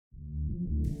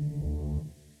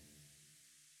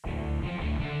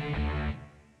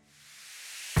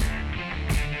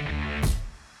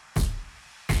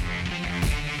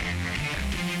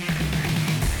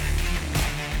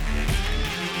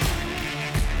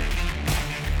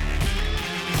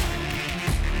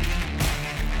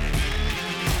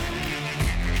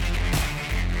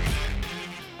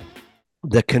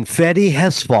The confetti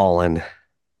has fallen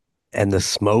and the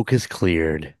smoke is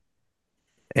cleared.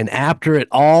 And after it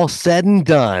all said and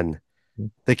done,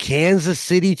 the Kansas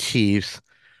City Chiefs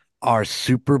are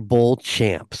Super Bowl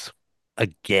champs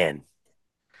again.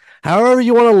 However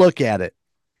you want to look at it,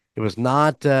 it was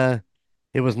not it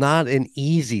was not an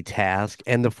easy task,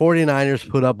 and the 49ers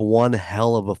put up one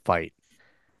hell of a fight.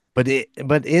 But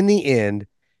in the end,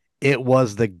 it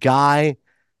was the guy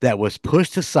that was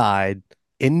pushed aside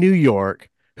in New York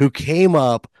who came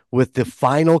up with the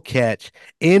final catch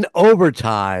in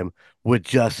overtime with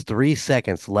just 3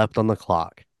 seconds left on the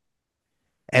clock.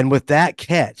 And with that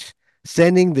catch,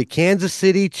 sending the Kansas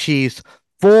City Chiefs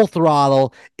full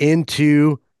throttle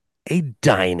into a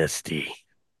dynasty.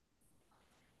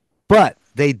 But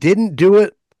they didn't do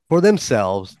it for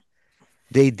themselves.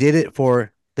 They did it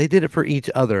for each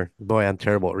other. Boy, I'm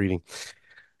terrible at reading.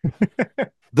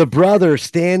 The brother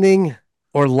standing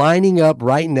or lining up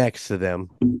right next to them.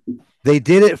 They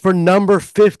did it for number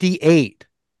 58,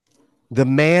 the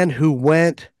man who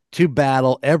went to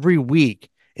battle every week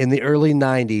in the early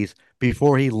 90s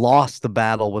before he lost the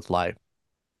battle with life.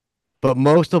 But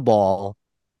most of all,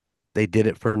 they did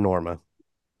it for Norma,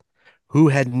 who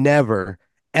had never,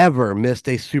 ever missed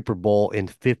a Super Bowl in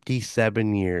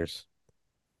 57 years.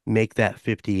 Make that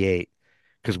 58,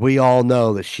 because we all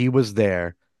know that she was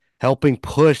there helping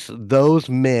push those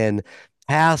men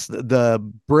past the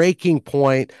breaking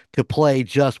point to play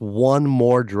just one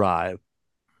more drive.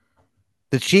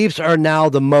 The Chiefs are now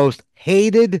the most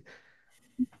hated.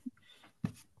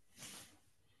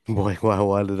 Boy, wow,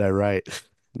 what did I write?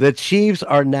 The Chiefs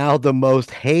are now the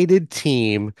most hated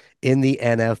team in the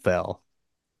NFL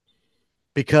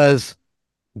because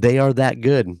they are that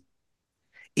good.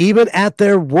 Even at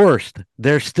their worst,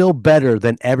 they're still better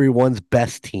than everyone's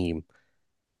best team.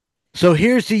 So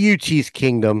here's to you, Chiefs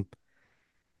Kingdom,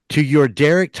 to your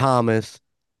Derek Thomas,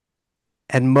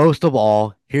 and most of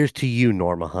all, here's to you,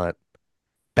 Norma Hunt.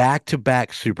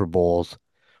 Back-to-back Super Bowls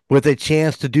with a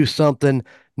chance to do something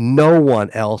no one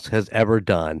else has ever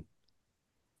done.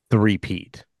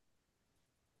 Three-peat.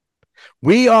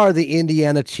 We are the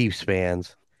Indiana Chiefs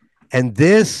fans, and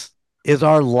this is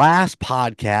our last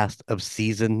podcast of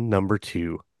season number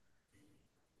 2.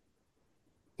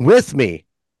 With me,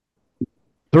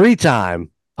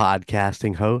 3-time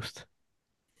podcasting host,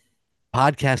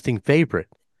 podcasting favorite.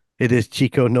 It is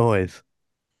Chico Noise.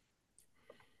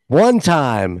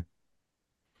 1-time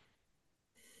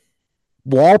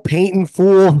wall painting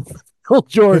fool, Phil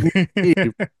Jordan.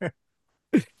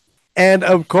 And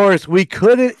of course, we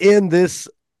couldn't end this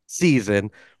season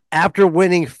after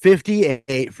winning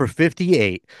 58 for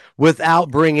 58 without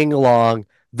bringing along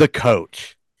the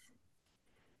coach.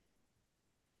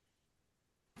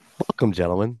 Welcome,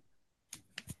 gentlemen.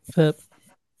 Pip.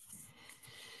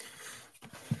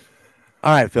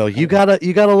 All right, Phil, you got a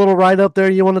little write up there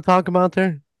you want to talk about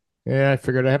there? Yeah, I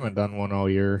figured I haven't done one all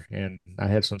year, and I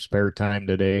had some spare time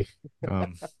today. Yeah,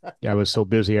 I was so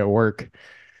busy at work, Could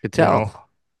you tell.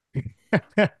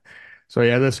 know. So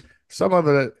yeah, this some of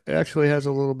it actually has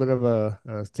a little bit of a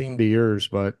theme to yours,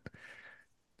 but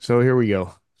so here we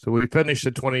go. So we finished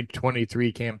the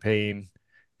 2023 campaign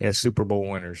as Super Bowl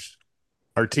winners.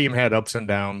 Our team had ups and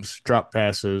downs, drop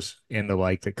passes, and the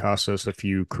like that cost us a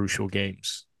few crucial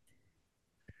games.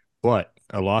 But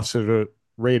a loss to the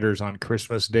Raiders on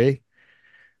Christmas Day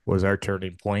was our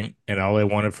turning point, and all I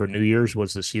wanted for New Year's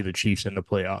was to see the Chiefs in the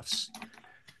playoffs.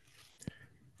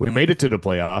 We made it to the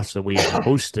playoffs, and we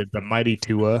hosted the mighty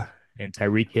Tua and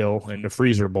Tyreek Hill in the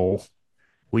Freezer Bowl.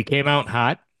 We came out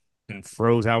hot and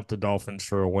froze out the Dolphins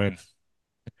for a win.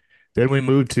 Then we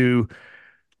moved to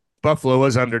Buffalo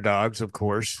as underdogs, of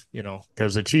course,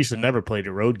 because the Chiefs had never played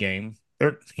a road game.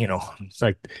 It's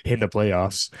like in the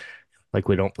playoffs, like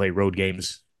we don't play road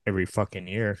games every fucking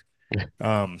year.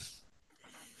 Um,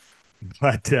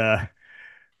 but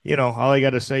all I got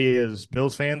to say is,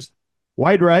 Bills fans,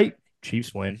 wide right,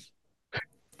 Chiefs win.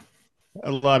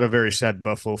 A lot of very sad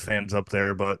Buffalo fans up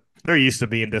there, but they're used to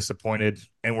being disappointed,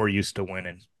 and we're used to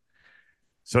winning.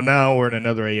 So now we're in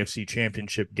another AFC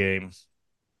Championship game.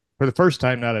 For the first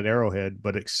time, not at Arrowhead,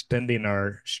 but extending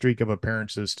our streak of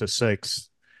appearances to 6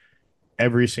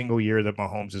 every single year that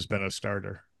Mahomes has been a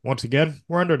starter. Once again,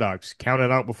 we're underdogs,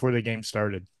 counted out before the game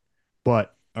started.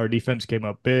 But our defense came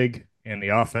up big, and the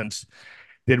offense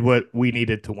did what we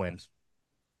needed to win.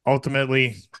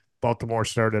 Ultimately, Baltimore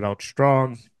started out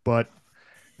strong, but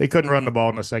they couldn't run the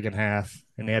ball in the second half,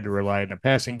 and they had to rely on the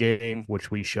passing game, which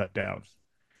we shut down.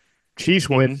 Chiefs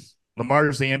win.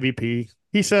 Lamar's the MVP.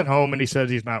 He sent home, and he says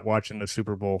he's not watching the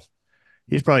Super Bowl.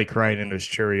 He's probably crying in his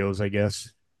Cheerios, I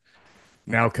guess.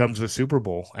 Now comes the Super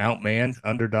Bowl. Outmanned,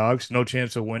 underdogs, no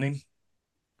chance of winning.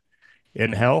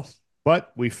 in hell,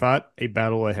 but we fought a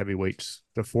battle of heavyweights.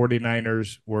 The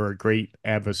 49ers were a great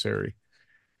adversary,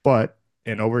 but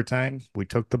in overtime, we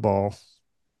took the ball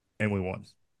and we won.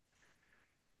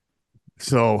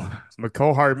 So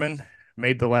McCole Hardman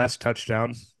made the last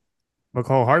touchdown.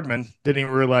 McCole Hardman didn't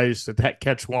even realize that that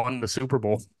catch won the Super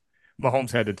Bowl.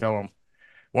 Mahomes had to tell him.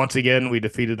 Once again, we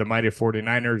defeated the mighty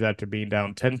 49ers after being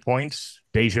down 10 points.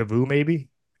 Deja vu, maybe,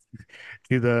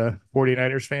 to the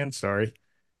 49ers fans. Sorry.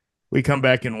 We come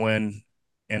back and win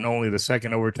in only the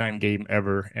second overtime game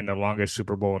ever and the longest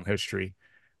Super Bowl in history,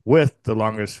 with the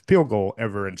longest field goal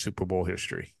ever in Super Bowl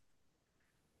history.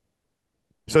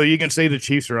 So you can say the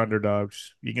Chiefs are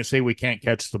underdogs. You can say we can't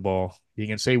catch the ball. You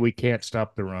can say we can't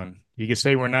stop the run. You can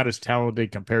say we're not as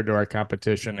talented compared to our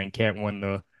competition and can't win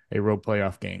a road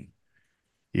playoff game.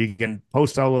 You can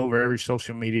post all over every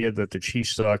social media that the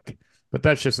Chiefs suck, but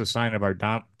that's just a sign of our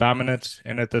dominance.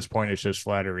 And at this point, it's just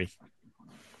flattery.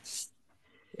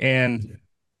 And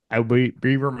I would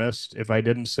be remiss if I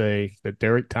didn't say that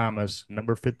Derek Thomas,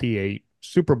 number 58,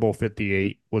 Super Bowl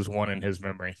 58, was won in his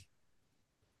memory.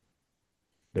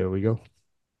 There we go.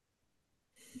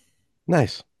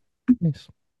 Nice. Nice.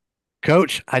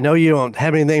 Coach, I know you don't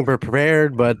have anything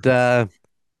prepared, but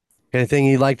anything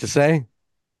you'd like to say?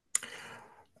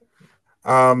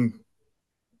 Um,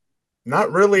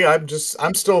 Not really. I'm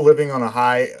still living on a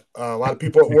high. A lot of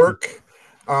people at work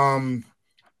um,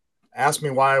 asked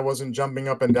me why I wasn't jumping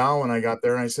up and down when I got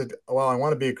there, and I said, "Well, I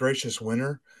want to be a gracious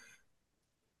winner.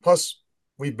 Plus,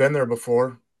 we've been there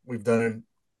before. We've done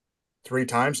it 3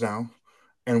 times now,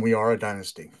 and we are a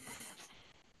dynasty."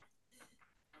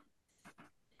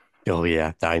 Oh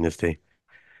yeah, Dynasty.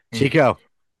 Hmm. Chico.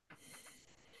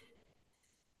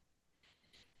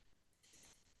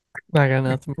 I got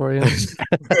nothing for you.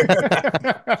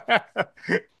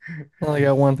 I only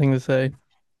got one thing to say.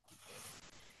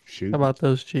 Shoot. How about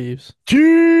those Chiefs?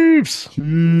 Chiefs.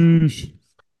 Sheesh.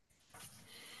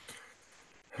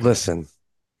 Listen,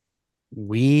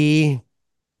 we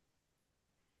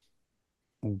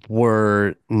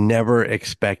were never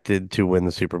expected to win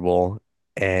the Super Bowl.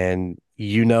 And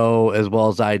you know as well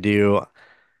as I do,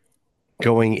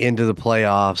 going into the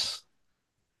playoffs,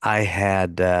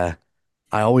 I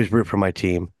always root for my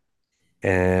team.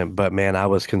 And but man, I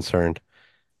was concerned.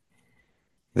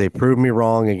 They proved me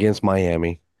wrong against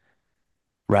Miami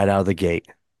right out of the gate.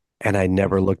 And I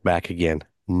never looked back again.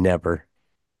 Never.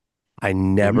 I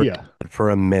never Booyah. thought for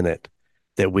a minute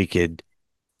that we could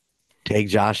take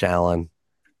Josh Allen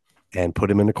and put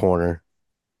him in the corner,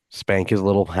 spank his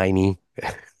little hiney,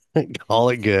 call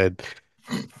it good,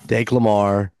 take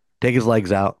Lamar, take his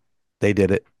legs out. They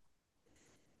did it.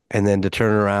 And then to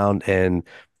turn around and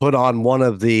put on one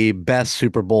of the best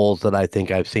Super Bowls that I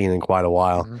think I've seen in quite a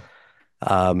while. Mhm.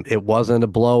 It wasn't a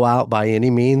blowout by any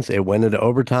means. It went into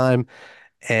overtime.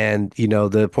 And,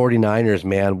 the 49ers,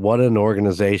 man, what an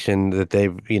organization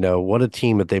that what a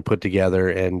team that they put together.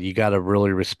 And you got to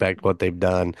really respect what they've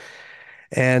done.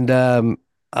 And a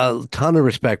ton of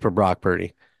respect for Brock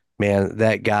Purdy. Man,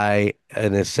 that guy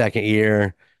in his second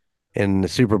year in the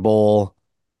Super Bowl,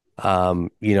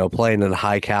 playing at a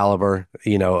high caliber,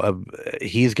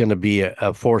 he's going to be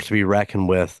a force to be reckoned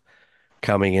with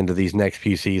coming into these next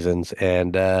few seasons.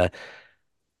 And I'm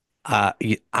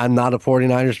not a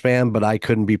 49ers fan, but I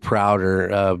couldn't be prouder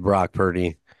of Brock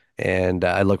Purdy. And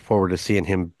I look forward to seeing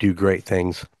him do great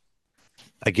things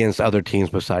against other teams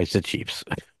besides the Chiefs.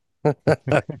 What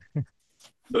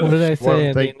did I say One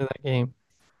at the thing. end of that game?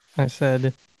 I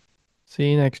said,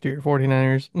 see you next year,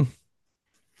 49ers.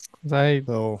 'Cause I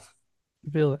So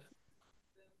feel it.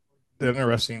 the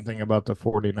interesting thing about the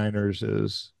 49ers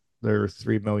is they're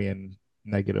 3 million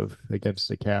negative against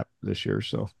the cap this year.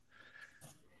 So,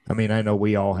 I mean, I know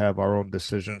we all have our own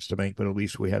decisions to make, but at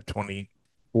least we have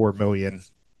 24 million,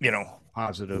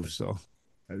 positive. So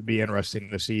it'd be interesting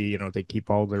to see, if they keep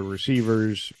all their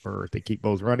receivers or if they keep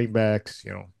both running backs,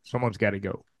 someone's got to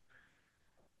go.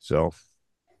 So,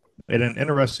 and an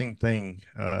interesting thing,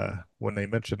 when they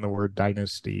mentioned the word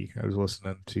dynasty, I was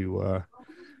listening to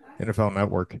NFL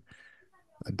Network.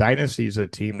 A dynasty is a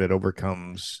team that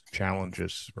overcomes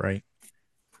challenges, right?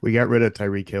 We got rid of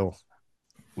Tyreek Hill.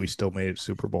 We still made it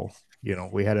Super Bowl.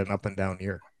 We had an up and down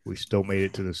year. We still made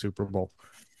it to the Super Bowl.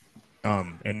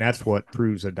 And that's what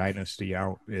proves a dynasty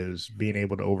out is being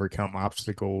able to overcome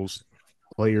obstacles,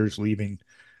 players leaving.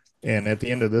 And at the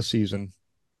end of this season,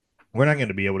 we're not going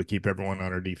to be able to keep everyone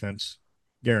on our defense,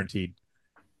 guaranteed.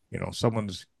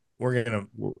 Someone's we're gonna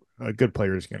a good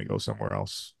player is gonna go somewhere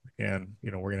else, and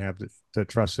we're gonna have to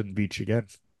trust in Beach again,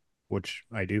 which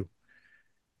I do.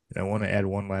 And I want to add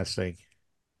one last thing,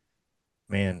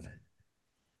 man.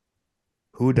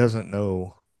 Who doesn't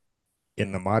know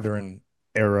in the modern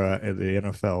era of the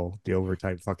NFL, the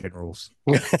overtime fucking rules.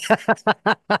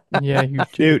 Yeah,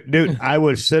 huge check. Dude, I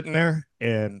was sitting there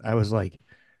and I was like,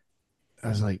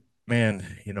 man,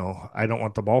 I don't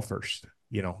want the ball first.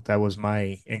 That was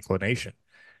my inclination.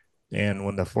 And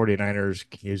when the 49ers,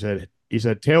 he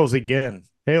said, tails again,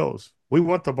 tails. We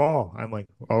want the ball. I'm like,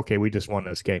 okay, we just won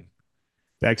this game.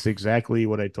 That's exactly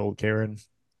what I told Karen.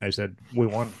 I said, we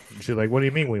won. And she's like, what do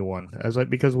you mean we won? I was like,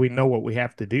 because we know what we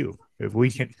have to do. If we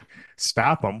can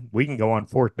stop them, we can go on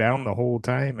fourth down the whole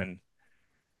time and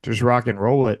just rock and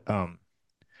roll it.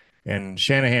 And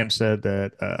Shanahan said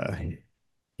that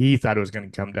he thought it was going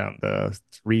to come down to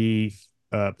three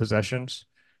possessions.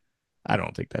 I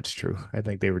don't think that's true. I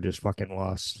think they were just fucking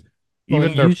lost. Well,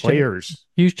 Even their players,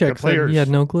 Huge the check said he had players,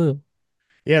 no clue.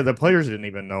 yeah, the players didn't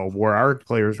even know where our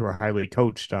players were highly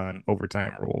coached on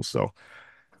overtime rules. So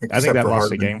I think except that for lost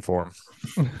the Hardman. game for him.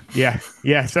 Yeah,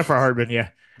 yeah, except for Hardman, yeah.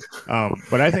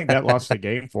 But I think that lost the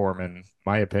game for him, in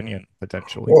my opinion,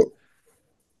 potentially. Well,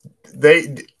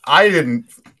 I didn't.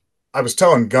 I was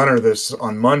telling Gunner this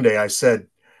on Monday. I said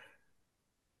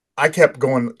I kept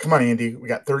going. Come on, Andy. We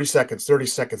got 30 seconds. 30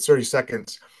 seconds. 30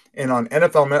 seconds. And on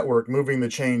NFL Network, moving the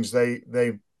change, they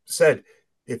said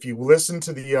if you listen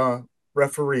to the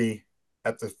referee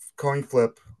at the coin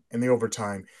flip in the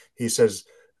overtime, he says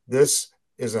this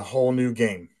is a whole new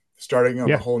game, starting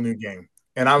of a Yeah, whole new game.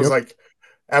 And I was yep, like,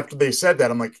 after they said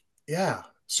that, I'm like, yeah.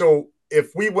 So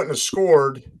if we wouldn't have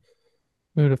scored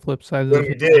We would have flipped sides of when the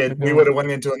we field and did, kept we would going. have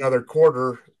went into another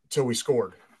quarter till we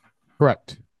scored.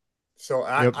 correct. So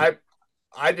Yep,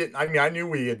 I didn't. I mean, I knew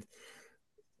we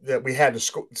had to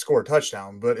score a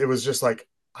touchdown, but it was just like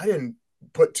I didn't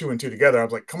put two and two together. I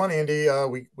was like, "Come on, Andy,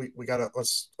 we gotta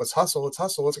let's hustle,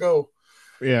 let's go."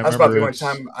 yeah, I That's about remember the only it's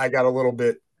time I got a little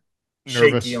bit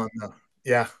shaky nervous. on the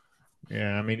yeah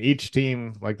Yeah, I mean, each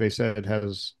team, like they said,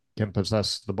 can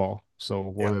possess the ball. So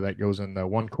yeah. whether that goes in the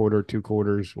one quarter, two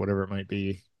quarters, whatever it might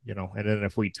be, and then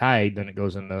if we tied, then it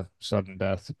goes into sudden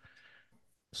death.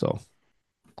 So,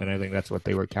 and I think that's what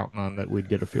they were counting on, that we'd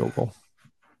get a field goal.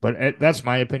 But that's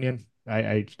my opinion.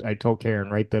 I told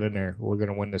Karen right then and there, we're going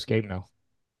to win this game now.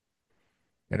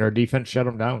 And our defense shut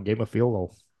them down, gave them a field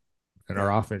goal, and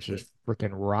our Yeah. offense just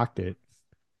freaking rocked it.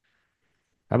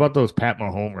 How about those Pat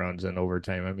Mahomes runs in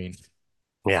overtime?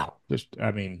 Yeah. Just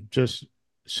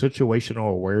situational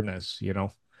awareness.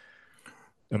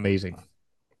 Amazing.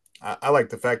 I like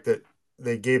the fact that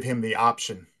they gave him the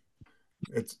option.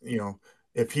 It's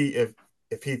if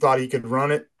he thought he could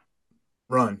run it,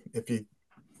 run. If he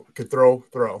could throw.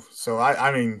 So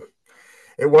I mean,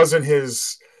 it wasn't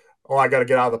his. Oh, I got to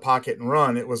get out of the pocket and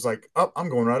run. It was like, oh, I'm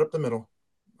going right up the middle.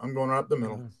 I'm going right up the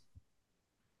middle.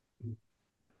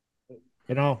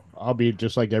 Mhm. I'll be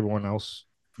just like everyone else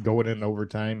going in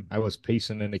overtime. I was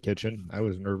pacing in the kitchen. I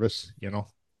was nervous,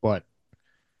 but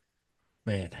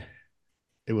man,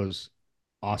 it was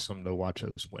awesome to watch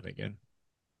us win again.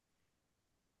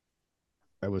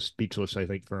 I was speechless, I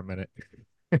think, for a minute.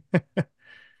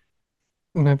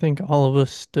 And I think all of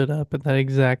us stood up at that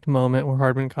exact moment where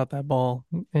Hardman caught that ball,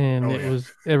 and Oh it yeah,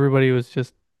 was everybody was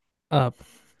just up.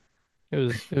 It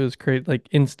was great, like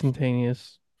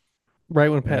instantaneous. Right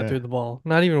when Pat Yeah. threw the ball,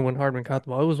 not even when Hardman caught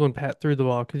the ball. It was when Pat threw the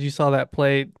ball because you saw that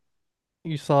play.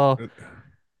 You saw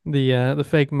the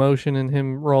fake motion and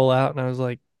him roll out, and I was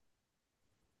like,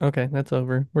 okay, that's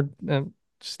over. We're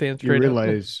stand You straight up.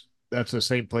 realize that's the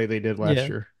same play they did last Yeah,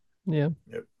 year. yeah.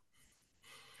 yep.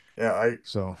 Yeah. I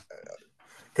So,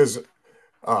 because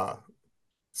as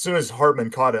soon as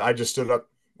Hartman caught it, I just stood up.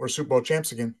 We're Super Bowl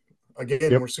champs again.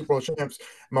 Again, yep. we're Super Bowl champs.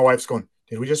 My wife's going,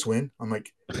 "Did we just win?" I'm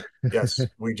like, "Yes,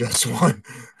 we just won."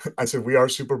 I said, "We are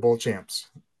Super Bowl champs."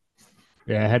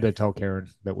 Yeah, I had to tell Karen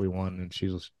that we won, and she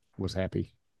was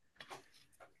happy.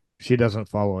 She doesn't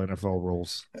follow NFL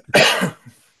rules.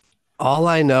 All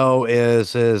I know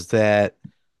is that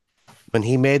when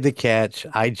he made the catch,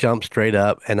 I jumped straight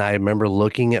up and I remember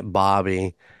looking at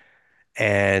Bobby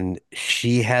and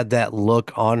she had that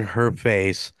look on her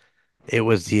face. It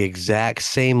was the exact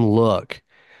same look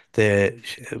that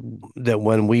that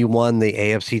when we won the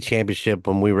AFC championship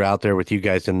when we were out there with you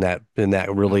guys in that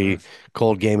really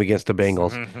cold game against the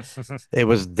Bengals. It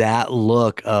was that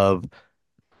look of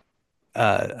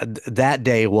that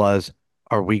day was,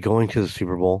 are we going to the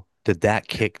Super Bowl? Did that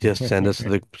kick just send us to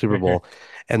the Super Bowl?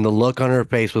 And the look on her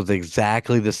face was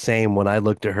exactly the same when I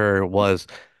looked at her was,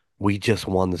 we just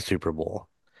won the Super Bowl.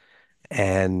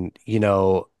 And,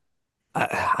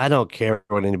 I don't care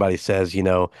what anybody says,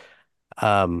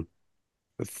 um,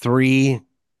 three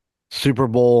Super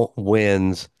Bowl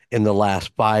wins in the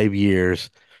last 5 years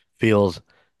feels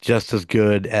just as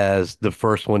good as the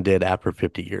first one did after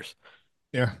 50 years.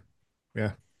 Yeah.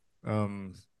 Yeah.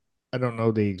 Um, I don't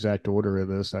know the exact order of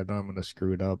this. I know I'm going to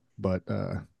screw it up, but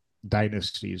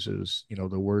dynasties is,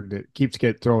 the word that keeps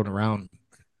getting thrown around.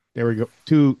 There we go.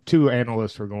 Two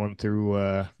analysts were going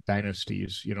through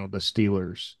dynasties, the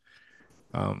Steelers,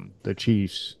 the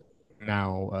Chiefs,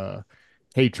 now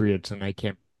Patriots, and I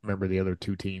can't remember the other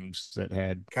two teams that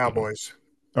had, Cowboys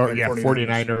or and yeah, 49ers.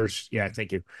 49ers. Yeah,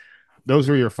 thank you. Those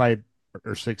are your five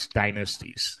or six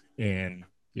dynasties. And,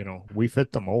 we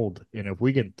fit the mold. And if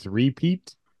we can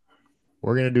three-peat,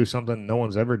 we're going to do something no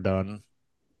one's ever done,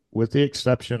 with the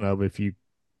exception of if you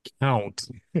count,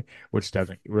 which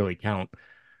doesn't really count.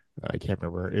 I can't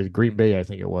remember. Green Bay, I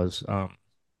think it was,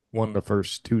 won the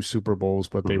first two Super Bowls,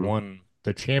 but they Mhm. won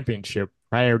the championship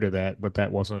prior to that, but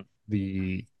that wasn't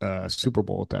the Super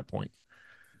Bowl at that point.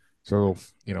 So,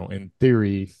 in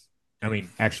theory, I mean,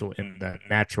 actual in the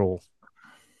natural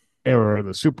era of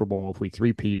the Super Bowl, if we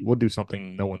three-peat, we'll do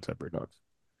something no one's ever done.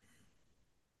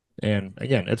 And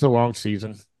again, it's a long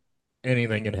season.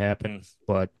 Anything can happen,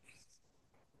 but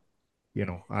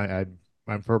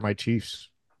I'm for my Chiefs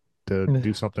to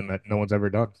do something that no one's ever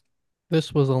done.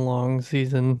 This was a long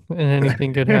season, and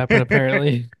anything could happen,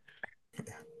 apparently.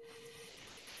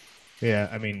 Yeah,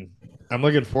 I mean, I'm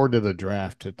looking forward to the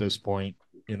draft at this point.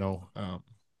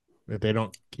 If they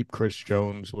don't keep Chris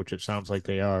Jones, which it sounds like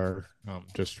they are,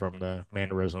 just from the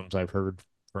mannerisms I've heard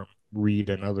from Reed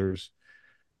and others,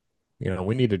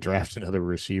 we need to draft another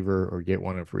receiver or get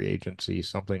one in free agency,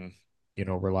 something,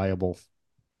 reliable.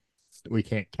 We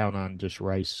can't count on just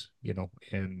Rice,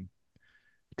 and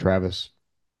Travis.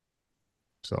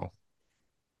 So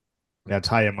that's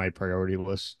high on my priority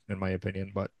list, in my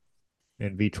opinion. But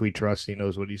in Veach we trust, he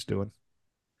knows what he's doing.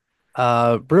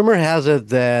 Rumor has it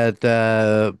that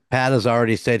Pat has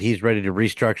already said he's ready to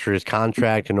restructure his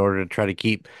contract in order to try to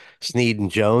keep Snead and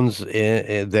Jones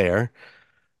there.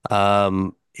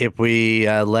 If we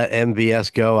let MVS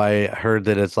go, I heard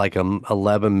that it's like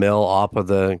 11 mil off of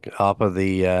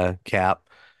the cap.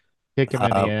 Kick him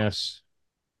in the Uh, ass.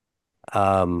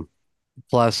 um,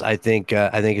 Plus, I think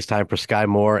it's time for Sky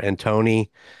Moore and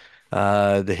Tony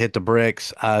to hit the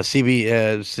bricks.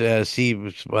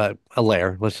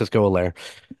 Allaire. Let's just go Allaire.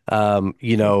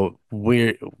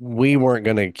 We weren't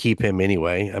going to keep him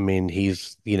anyway. I mean,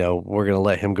 we're going to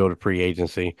let him go to free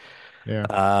agency. Yeah.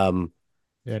 Um,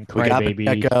 And we got crybaby.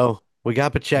 Pacheco. We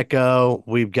got Pacheco.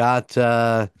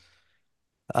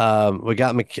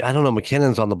 I don't know.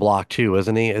 McKinnon's on the block too,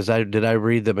 isn't he? Did I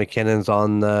read that McKinnon's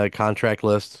on the contract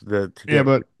list to Yeah, get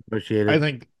but I negotiated?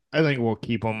 think I think we'll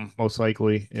keep him most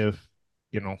likely if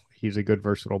he's a good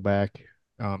versatile back.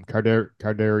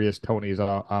 Cardarius Tony's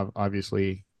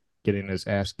obviously getting his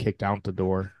ass kicked out the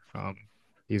door.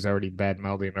 He's already bad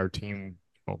mouthing our team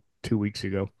 2 weeks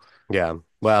ago. Yeah.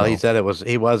 Well, he So said it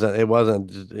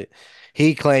wasn't.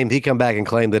 He come back and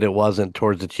claimed that it wasn't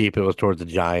towards the cheap, it was towards the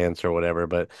Giants or whatever,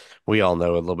 but we all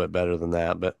know a little bit better than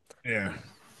that. But yeah,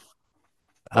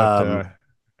 but um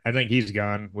I think he's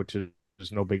gone, which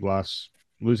is no big loss.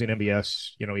 Losing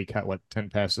MBS, he caught what 10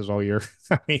 passes all year.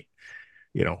 I mean,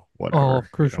 All whatever.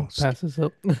 crucial passes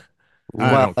up.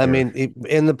 I well, don't I care. mean,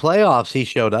 in the playoffs he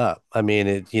showed up. I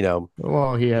mean,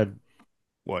 Well, he had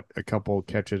what a couple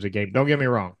catches a game. Don't get me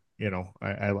wrong.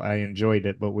 I enjoyed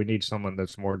it, but we need someone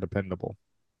that's more dependable.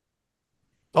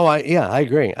 oh, I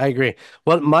agree. I agree.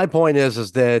 Well, my point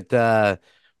is that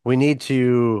we need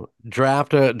to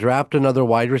draft another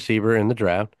wide receiver in the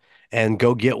draft and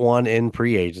go get one in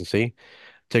free agency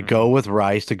to Mm-hmm. go with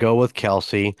Rice, to go with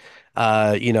Kelsey.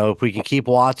 If we can keep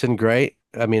Watson, great.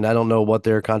 I mean, I don't know what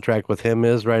their contract with him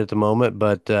is right at the moment,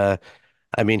 but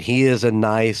I mean, he is a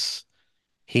nice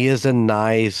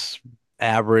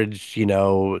average,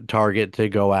 target to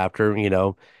go after.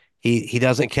 He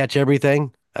doesn't catch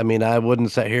everything. I mean, I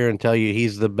wouldn't sit here and tell you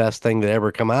he's the best thing that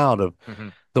ever come out of Mm-hmm.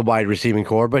 the wide receiving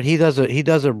core, but he does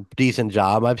a decent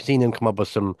job. I've seen him come up with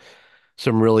some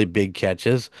really big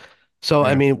catches. So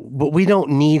I Yeah. mean, but we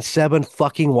don't need seven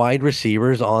fucking wide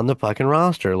receivers on the fucking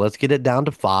roster. Let's get it down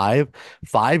to five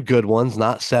good ones,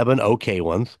 not seven okay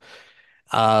ones.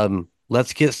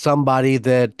 Let's get somebody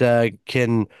that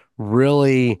can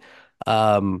really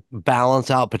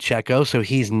balance out Pacheco so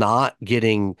he's not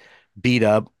getting beat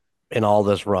up in all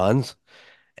this runs.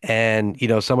 And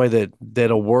somebody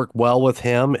that'll work well with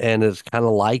him and is kind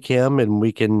of like him, and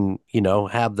we can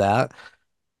have that.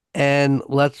 And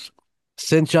let's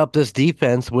cinch up this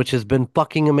defense, which has been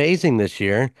fucking amazing this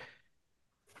year,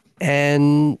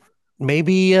 and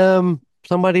maybe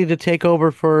somebody to take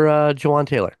over for Jawan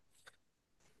Taylor.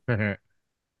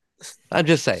 I'm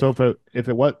just saying. so if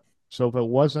it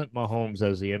wasn't Mahomes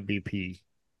as the MVP,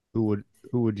 who would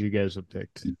who would you guys have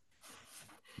picked?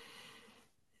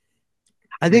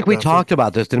 I think we McDuffie. talked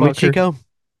about this, didn't we, Bucker, Chico?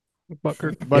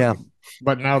 Bucker. But Yeah,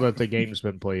 but now that the game's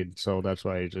been played, so that's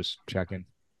why I just checking.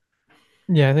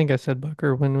 Yeah, I think I said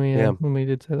Bucker yeah. when we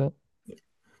did say that.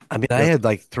 I mean, I Yep. had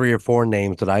like three or four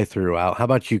names that I threw out. How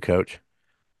about you, Coach?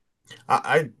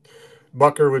 I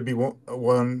Bucker would be one.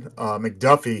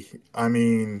 McDuffie. I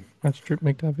mean, That's true.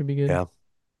 McDuffie would be good. Yeah,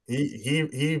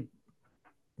 he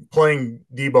playing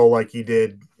Debo like he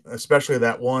did, especially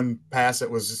that one pass that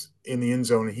was in the end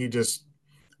zone, and he just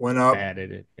went up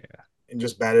Batted it. Yeah. and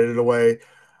just batted it away.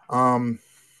 Um,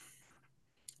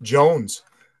 Jones,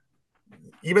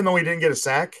 even though he didn't get a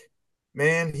sack,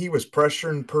 man, he was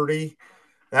pressuring Purdy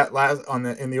that last on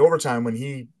the in the overtime when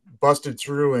he busted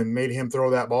through and made him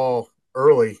throw that ball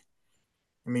early.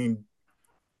 I mean,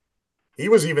 he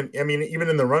was even. I mean, even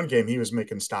in the run game, he was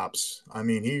making stops. I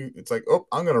mean, it's like, oh,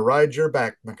 I'm going to ride your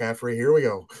back, McCaffrey. Here we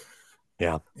go.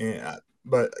 yeah. Yeah,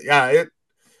 but yeah,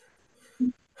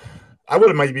 I would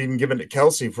have maybe even given it to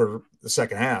Kelsey for the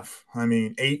second half. I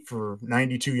mean, 8 for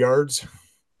 92 yards,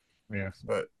 Yeah.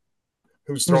 but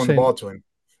who's I'm just throwing the saying. ball to him?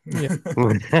 Yeah.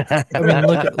 I mean,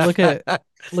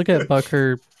 look at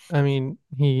Bucker. I mean,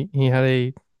 he had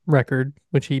a record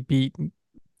which he beat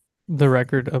the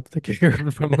record of the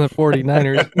kicker from the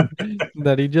 49ers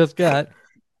that he just got.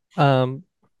 Um,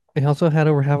 he also had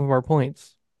over half of our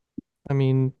points. I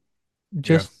mean,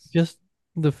 Yeah. just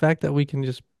the fact that we can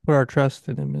just put our trust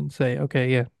in him and say,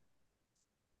 okay, yeah,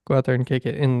 go out there and kick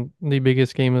it in the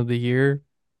biggest game of the year,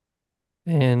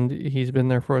 and he's been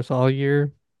there for us all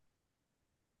year.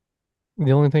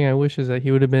 The only thing I wish is that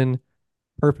he would have been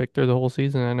perfect through the whole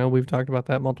season. I know we've talked about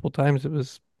that multiple times. It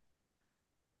was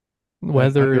That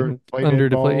weather and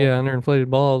underinflated ball. underinflated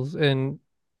balls, and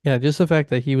yeah, just the fact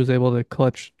that he was able to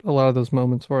clutch a lot of those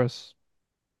moments for us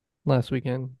last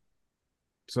weekend.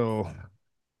 So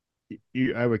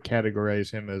I would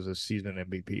categorize him as a season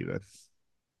MVP then.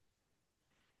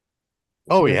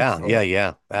 Oh Yeah, yeah, Oh yeah, yeah,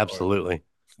 yeah. oh yeah, Absolutely.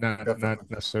 Not definitely.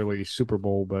 necessarily Super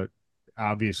Bowl, but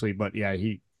obviously, but yeah,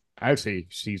 I'd say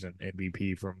season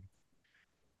MVP from,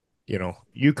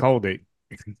 you called it,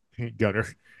 Gunner.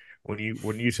 When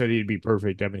you said he'd be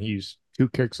perfect, I mean he's two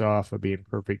kicks off of being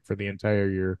perfect for the entire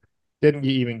year. Didn't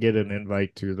even get an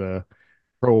invite to the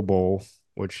Pro Bowl,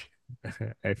 which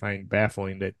I find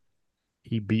baffling that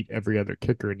he beat every other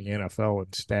kicker in the NFL in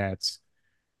stats.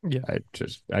 yeah.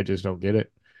 I just don't get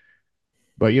it.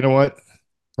 But you know what?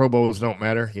 Pro Bowls don't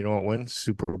matter. You know what wins?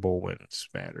 Super Bowl wins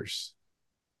matters.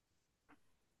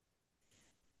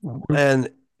 And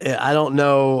I don't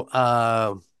know.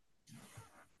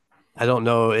 I don't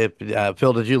know if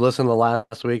Phil, did you listen to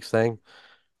last week's thing?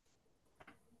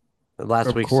 Last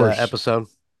Of week's course. episode?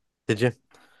 Did you?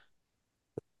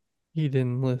 He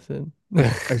didn't listen.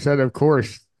 I said of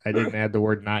course. I didn't add the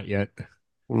word not yet.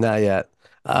 Not yet.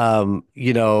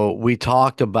 We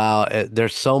talked about it.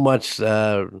 There's so much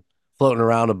floating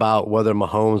around about whether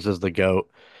Mahomes is the GOAT.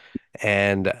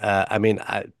 And I mean,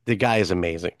 the guy is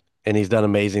amazing and he's done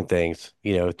amazing things,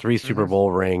 three Super Mm-hmm.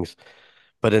 Bowl rings.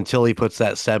 But until he puts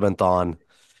that seventh on,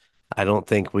 I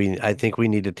think we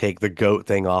need to take the GOAT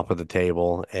thing off of the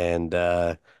table and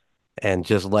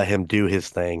just let him do his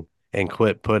thing and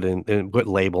quit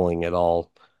labeling it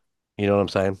all. You know what I'm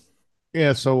saying?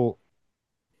 Yeah, so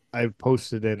I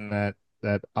posted in that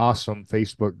awesome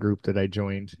Facebook group that I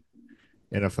joined,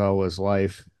 NFL was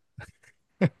life,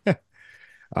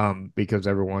 because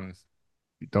everyone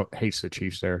don't hates the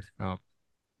Chiefs there.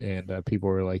 And people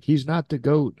were like, "He's not the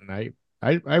goat," and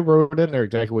I wrote in there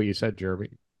exactly what you said, Jeremy.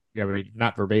 Yeah, I mean,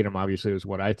 not verbatim, obviously, is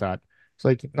what I thought. It's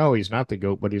like, no, he's not the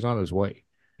goat, but he's on his way.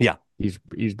 Yeah.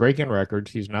 He's breaking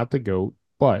records. He's not the goat,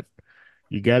 but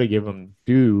you got to give him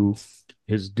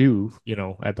his due.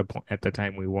 At the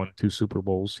time we won two Super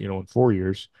Bowls, in 4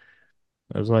 years.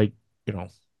 I was like, you know,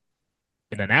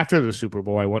 and then after the Super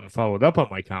Bowl, I went and followed up on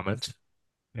my comments,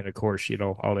 and of course,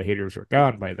 all the haters were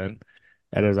gone by then.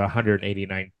 That is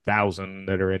 189,000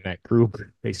 that are in that group.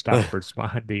 They stopped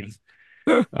responding.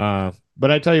 But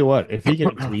I tell you what, if he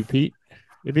can three-peat,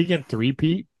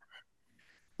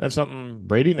 that's something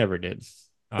Brady never did.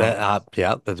 Yeah,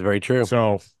 that's very true.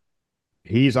 So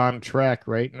he's on track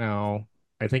right now.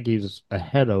 I think he's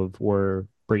ahead of where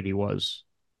Brady was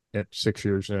at 6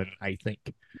 years in, I think,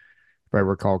 if I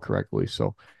recall correctly.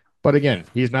 So, but again,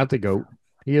 he's not the GOAT.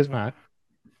 He is not.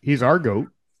 He's our GOAT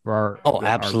for Oh,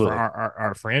 absolutely.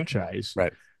 our franchise,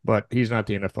 Right. but he's not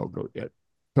the NFL GOAT yet.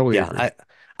 Totally Yeah, agree.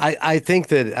 I think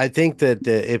that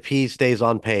if he stays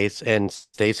on pace and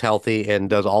stays healthy and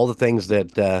does all the things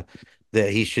that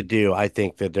he should do, I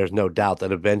think that there's no doubt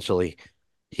that eventually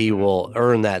he Mhm. will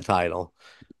earn that title.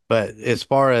 But as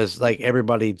far as like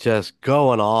everybody just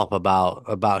going off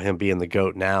about him being the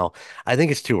GOAT now, I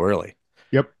think it's too early.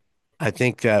 Yep. I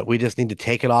think that we just need to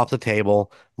take it off the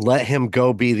table, let him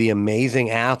go be the amazing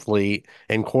athlete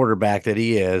and quarterback that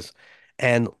he is,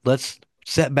 and let's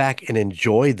sit back and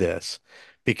enjoy this.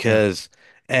 Yeah. Because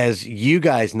as you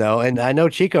guys know, and I know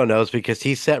Chico knows because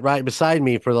he sat right beside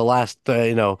me for the last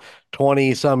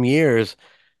 20 some years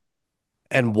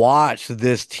and watched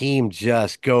this team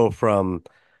just go from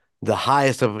the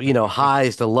highest of,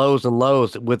 highs to lows and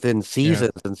lows within Yeah.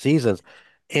 seasons and seasons.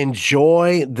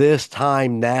 Enjoy this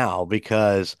time now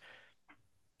because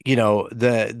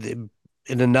the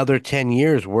in another 10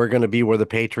 years we're going to be where the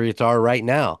Patriots are right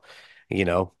now. You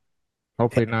know,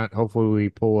 Hopefully not. Hopefully we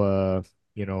pull a,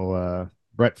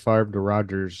 Brett Favre to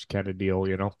Rodgers kind of deal,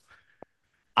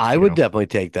 I you would know. definitely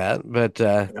take that, but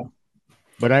Yeah.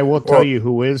 But I will tell Well, you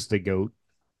who is the GOAT,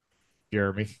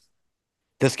 Jeremy.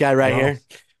 this guy right Well, here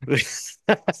it's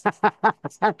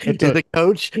is a the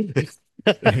coach.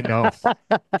 no,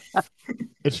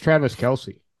 it's Travis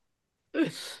Kelsey.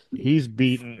 He's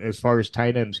beaten as far as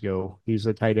tight ends go. He's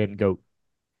a tight end GOAT.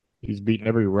 He's beaten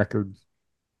every record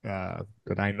that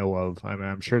I know of. I mean,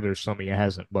 I'm sure there's some he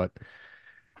hasn't, but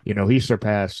he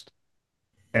surpassed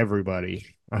everybody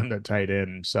on the tight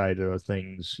end side of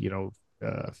things.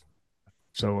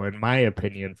 So in my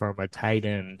opinion, from a tight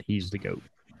end, he's the GOAT.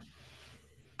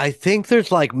 I think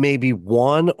there's like maybe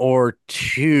one or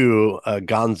two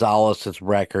Gonzalez's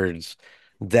records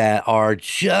that are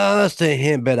just a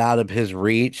hint bit out of his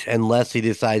reach, unless he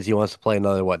decides he wants to play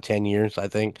another, 10 years, I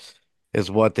think is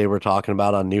what they were talking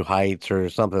about on New Heights or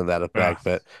something to that Ah, effect.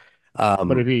 But but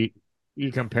um, if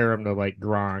you compare him to like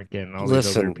Gronk and all these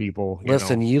other listen, people,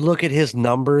 you look at his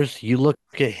numbers, you look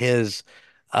at his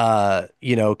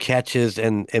catches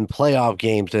and playoff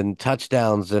games and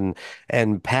touchdowns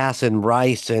and pass and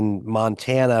Rice and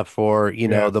Montana for,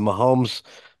 yeah, the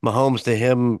Mahomes to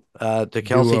him to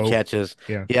Kelsey duo, catches.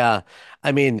 yeah, Yeah.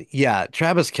 I mean, yeah,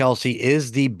 Travis Kelsey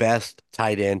is the best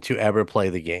tight end to ever play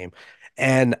the game.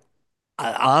 And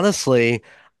honestly,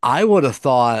 I would have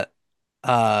thought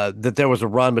that there was a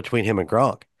run between him and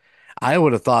Gronk. I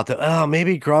would have thought that, oh,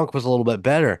 maybe Gronk was a little bit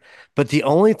better. But the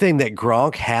only thing that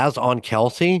Gronk has on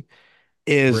Kelsey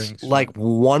is rings, like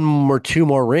one or two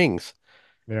more rings.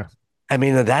 yeah, I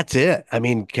mean, that's it. I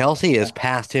mean, Kelsey has yeah.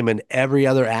 passed him in every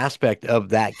other aspect of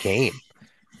that game.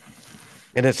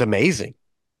 And it's amazing.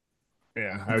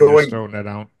 yeah. I was just Going throwing that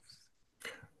out.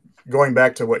 going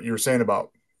back to what you were saying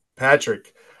about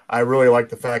Patrick, I really like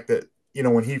the fact that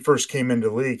when he first came into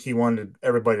the league, he wanted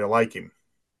everybody to like him.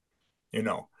 You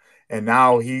know, and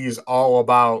now he's all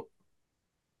about.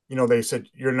 They said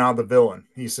you're now the villain.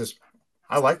 He says,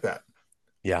 I like that.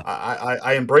 Yeah.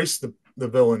 I embrace the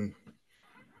villain.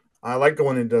 I like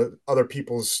going into other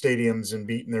people's stadiums and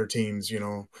beating their teams.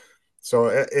 So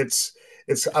it's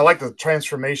I like the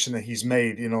transformation that he's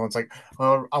made. It's like,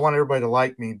 I want everybody to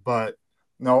like me, but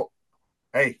no,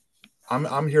 hey,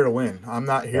 I'm here to win. I'm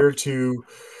not Yep. here to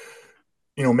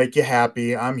make you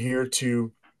happy. I'm here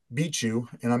to beat you,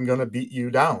 and I'm going to beat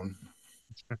you down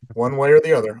one way or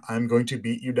the other. I'm going to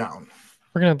beat you down.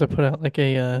 We're gonna have to put out like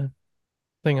a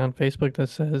thing on Facebook that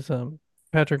says,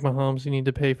 Patrick Mahomes, you need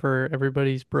to pay for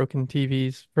everybody's broken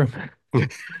TVs from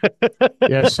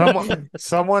Yeah,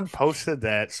 someone posted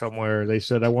that somewhere. They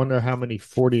said, I wonder how many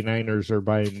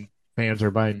 49ers fans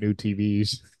are buying new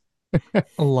TVs.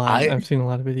 a lot. I I've seen a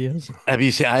lot of videos. have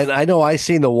you seen I know I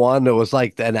seen the one that was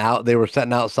like they were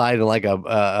sitting outside in like a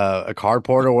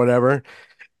carport or whatever.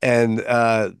 And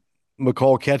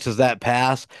McCole catches that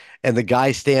pass, and the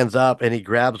guy stands up and he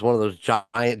grabs one of those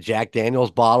giant Jack Daniels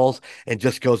bottles and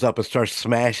just goes up and starts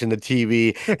smashing the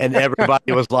TV. And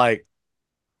everybody was like,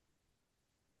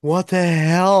 "What the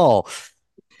hell?"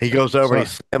 He goes over and he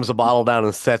So, slams the bottle down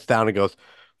and sets down and goes,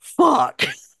 "Fuck."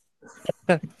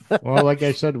 well, like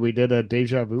I said, we did a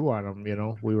deja vu on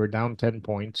them. We were down 10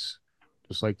 points,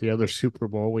 just like the other Super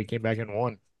Bowl. We came back and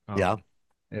won. Yeah.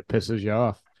 It pisses you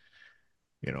off.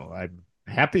 I'm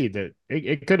happy that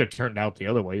it could have turned out the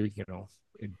other way.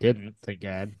 It didn't, thank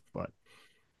God. But,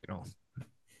 you know,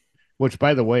 which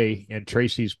by the way, in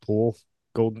Tracy's pool,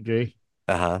 Golden Jay,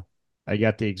 Uh-huh. I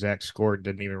got the exact score,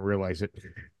 didn't even realize it.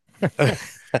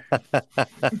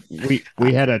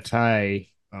 We had a tie.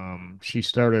 She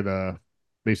started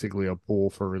basically a pool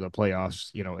for the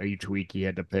playoffs. Each week he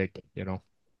had to pick.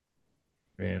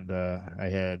 And I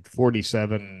had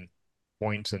 47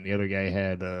 points, and the other guy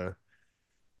had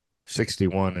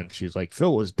 61. And she's like,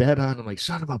 Phil was dead on. I'm like,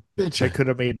 son of a bitch, I could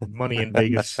have made money in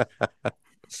Vegas.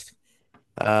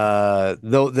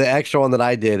 The extra one that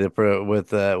I did for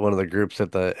with one of the groups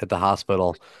at the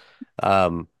hospital.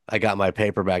 I got my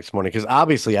paperback this morning because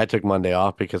obviously I took Monday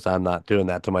off because I'm not doing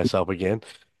that to myself again.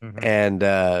 Hmm. And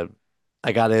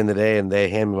I got in today and they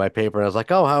handed me my paper and I was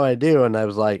like, "Oh, how I do?" And I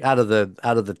was like, out of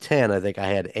the 10, I think I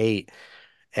had 8.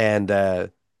 And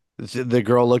the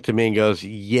girl looked at me and goes,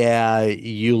 "Yeah,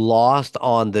 you lost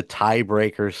on the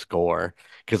tiebreaker score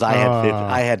because I Uh,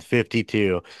 had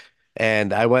 52."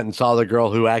 And I went and saw the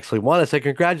girl who actually won. I said,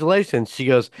 "Congratulations." She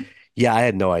goes, "Yeah, I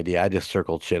had no idea. I just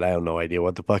circled shit. I have no idea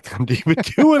what the fuck I'm even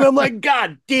doing." I'm like,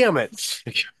 "God damn it."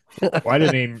 well,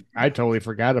 I totally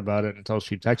forgot about it until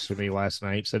she texted me last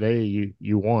night, said, "Hey,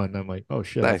 you won." I'm like, "Oh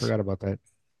shit, I Nice. forgot about that."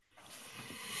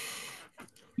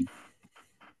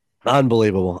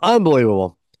 Unbelievable.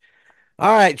 Unbelievable.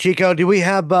 All right, Chico, do we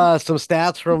have some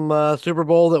stats from Super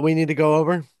Bowl that we need to go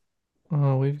over?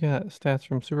 Oh, we've got stats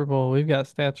from Super Bowl. We've got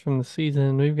stats from the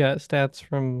season. We've got stats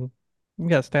on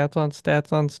stats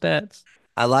on stats.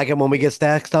 I like it when we get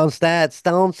stats on stats.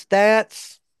 On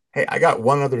stats. Hey, I got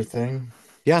one other thing.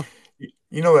 Yeah.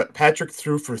 You know that Patrick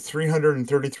threw for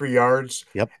 333 yards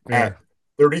Yep. Yeah. at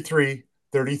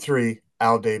 33-33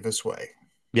 Al Davis way.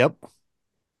 Yep. Yep.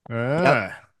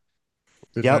 Ah,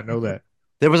 did Yep. not know that.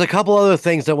 There was a couple other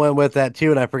things that went with that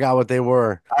too, and I forgot what they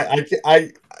were. I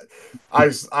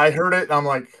heard it and I'm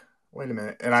like, wait a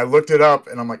minute. And I looked it up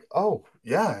and I'm like, oh,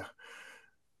 yeah.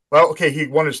 Well, okay, he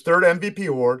won his third MVP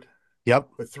award Yep.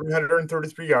 with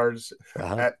 333 yards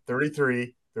Uh-huh. at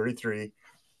 33-33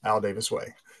 Al Davis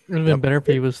way. It would have been Yep. better if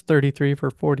he was 33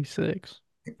 for 46.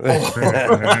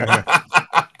 Oh,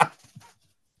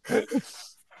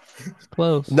 It's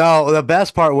close. No, the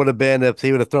best part would have been if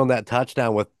he would have thrown that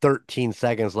touchdown with 13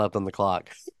 seconds left on the clock.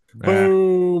 Ah.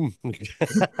 Boom.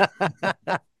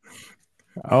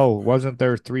 Oh, wasn't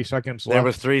there 3 seconds There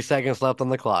was left? 3 seconds left on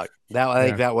the clock. I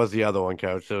think Yeah, that was the other one,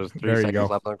 Coach. There was three there you seconds go.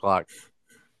 left on the clock.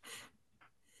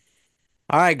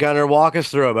 All right, Gunner, walk us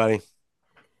through it, buddy.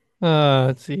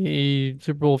 Let's see.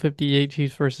 Super Bowl 58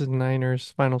 Chiefs versus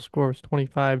Niners. Final score was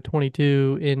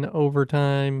 25-22 in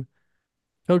overtime.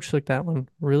 Coach took that one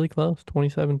really close,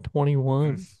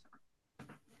 27-21. Nice.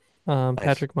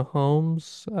 Patrick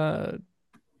Mahomes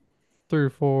threw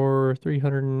for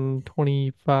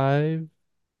 325.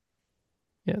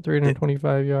 Yeah, It,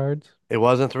 325 yards. it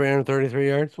wasn't 333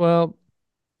 yards? Well,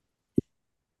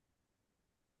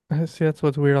 see, that's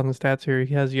what's weird on the stats here.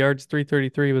 He has yards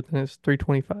 333, but then it's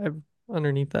 325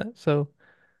 underneath that. So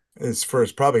it's for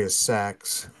his probably his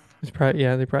sacks. it's probably,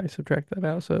 yeah, they probably subtract that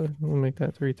out. So we'll make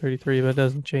that 333, but it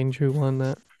doesn't change who won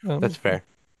that. That's fair.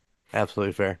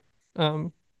 Absolutely fair.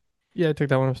 Um, yeah, I took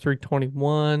that one. It was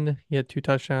 321. He had 2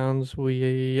 touchdowns.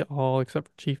 We all, except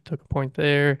for Chief, took a point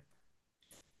there.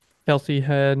 Kelsey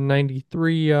had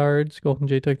 93 yards. Golden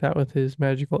Jay took that with his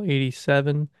magical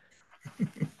 87.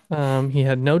 He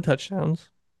had no touchdowns.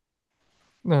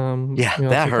 Yeah, We all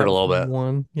that took hurt that a with little bit.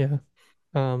 one. Yeah.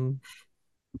 Um,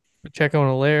 Pacheco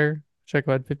and Allaire.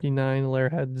 Pacheco had 59. Allaire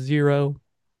had 0.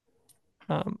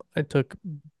 I took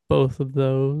both of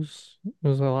those. It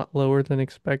was a lot lower than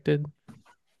expected.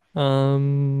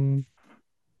 Um,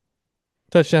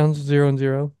 Touchdowns 0 and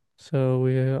 0. So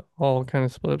we all kind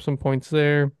of split up some points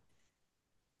there.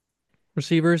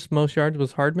 Receivers, most yards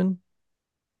was Hardman.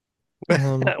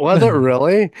 Was it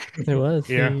really? It was.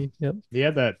 Yeah, Yep. he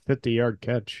had that 50-yard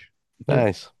catch Yep.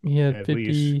 Nice. He had at least.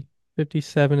 50,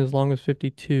 57 as long as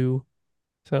 52.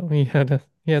 So he had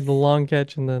the long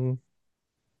catch and then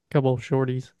a couple of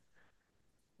shorties.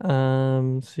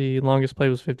 See, longest play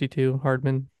was 52.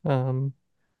 Hardman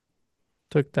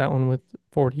took that one with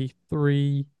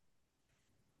 43.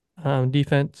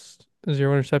 Defense,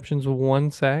 0 interceptions,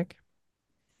 1 sack.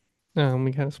 We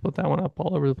kind of split that one up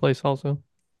all over the place also.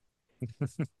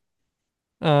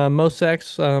 Most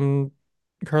sacks,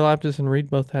 Karlaftis and Reed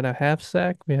both had a half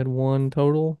sack. We had one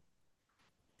total,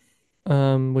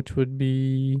 which would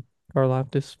be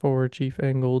Karlaftis for Chief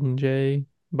and Golden Jay.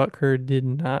 Butker did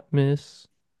not miss.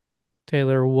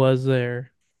 Taylor was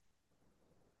there,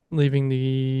 leaving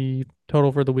the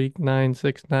total for the week 9,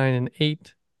 6, 9, and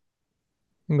 8.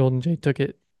 And Golden Jay took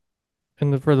it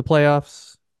for the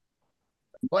playoffs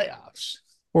Playoffs.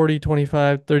 40,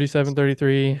 25, 37,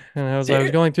 33. And I was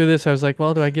Ser- going through this. I was like,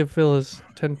 well, do I give Phil his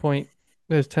 10 point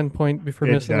before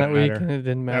It missing that doesn't week? And matter. it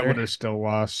didn't That would matter. have still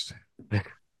lost.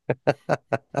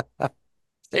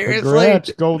 Seriously?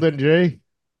 Congrats, Golden Jay.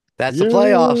 That's the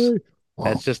playoffs. Yay.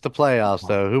 That's just the playoffs,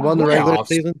 though. Who won the regular Playoffs.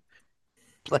 season?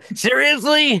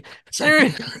 Seriously?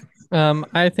 Seriously?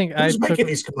 I think Who's making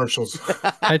these commercials?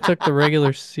 I took the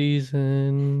regular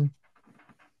season.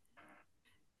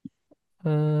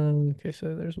 Okay,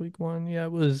 so there's week 1. Yeah,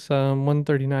 it was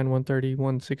 139, 130,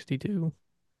 162.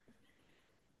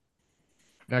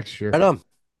 Next year. Right on.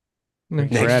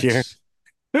 Next year. Next year. Congrats.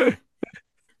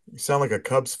 You sound like a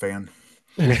Cubs fan.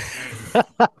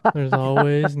 There's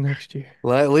always next year.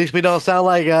 Well, at least we don't sound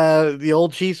like the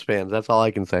old Chiefs fans. That's all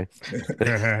I can say.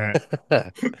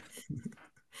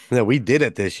 No, we did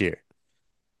it this year.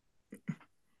 But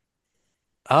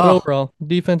Oh, overall,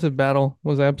 defensive battle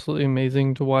was absolutely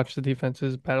amazing to watch the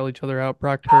defenses battle each other out.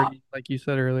 Brock Purdy, like you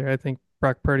said earlier, I think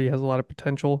Brock Purdy has a lot of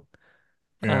potential.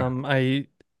 Yeah. I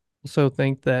also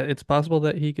think that it's possible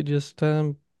that he could just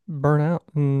burn out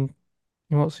and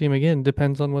you won't see him again.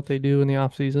 Depends on what they do in the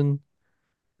offseason,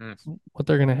 Mm. what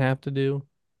they're gonna have to do.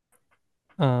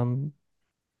 Um,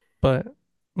 but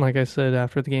like I said,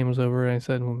 after the game was over, I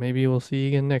said, well, maybe we'll see you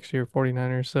again next year,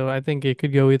 49ers. So I think it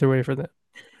could go either way for them.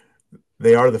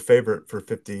 They are the favorite for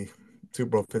 50, Super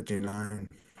Bowl 59.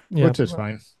 Yeah. Which is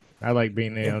fine. I like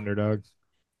being the Yeah. underdog.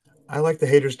 I like the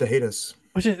haters to hate us.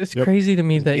 Which is it's Yep. crazy to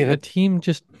me that you know, a team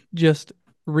just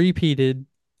repeated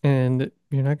and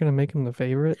you're not gonna make them the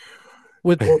favorite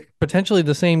with Well, potentially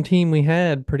the same team we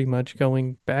had pretty much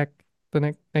going back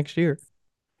the next year.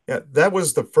 yeah, that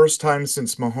was the first time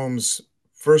since Mahomes'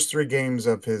 first three games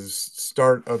of his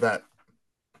start of that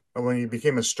when he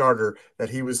became a starter that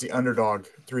he was the underdog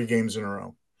 3 games in a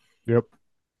row. Yep.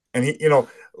 And he,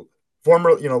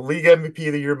 former, league MVP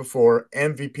of the year before,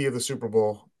 MVP of the Super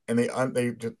Bowl, and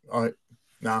they just,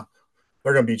 nah,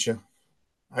 they're gonna beat you.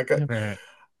 I got, Yeah.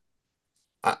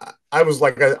 Eh, I was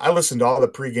like, I listened to all the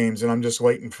pre games, and I'm just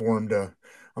waiting for him to.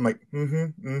 I'm like,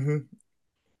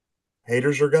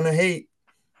 haters are gonna hate.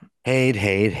 hate,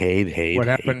 hate, hate, hate, what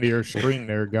happened to hate. your screen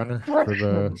there, Gunner, for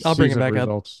the I'll bring it season back up.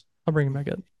 results? I'll bring it back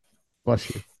up.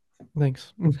 Bless you.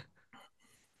 Thanks.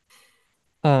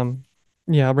 Um,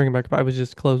 yeah, I'll bring it back up. I was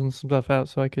just closing some stuff out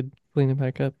so I could clean it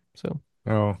back up. So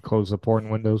Oh, close the porn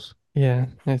windows. yeah,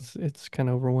 it's kind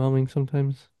of overwhelming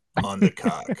sometimes. On the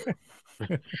cock.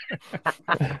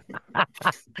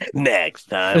 Next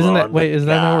time Isn't that on the wait, is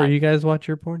that not where cock. you guys watch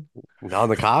your porn? On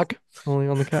the cock? Only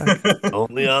on the cock.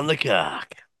 Only on the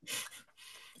cock.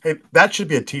 Hey, that should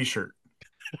be a T-shirt.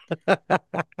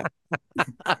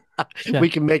 Yeah. We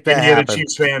can make that Indiana happen.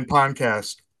 Chiefs fan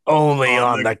podcast Only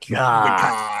on on the the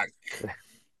cock.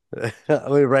 cock.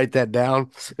 Let me write that down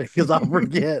because I'll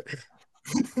forget.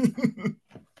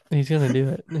 He's gonna do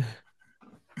it.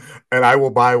 And I will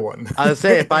buy one. I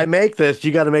say, if I make this,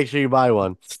 you got to make sure you buy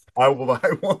one. I will buy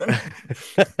one.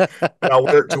 And I'll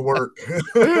wear it to work.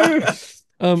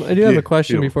 I do have a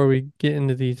question Beautiful. before we get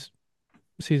into these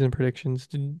season predictions.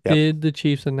 Did, Yep. did the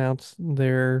Chiefs announce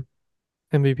their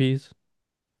MVPs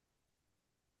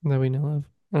that we know of?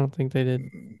 I don't think they did.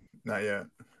 Not yet.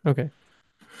 Okay.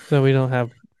 So we don't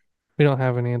have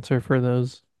an answer for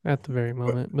those at the very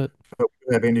moment, but But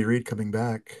we have Andy Reid coming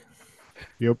back.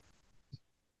 Yep.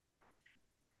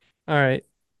 all right.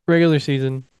 Regular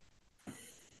season,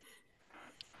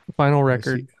 final I see.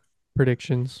 record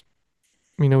predictions.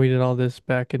 You know, we did all this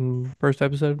back in first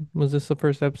episode. Was this the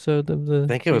first episode of I the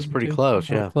think it was season pretty two? close.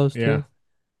 Oh, Yeah. close Yeah.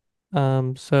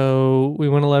 to. So we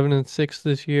went 11-6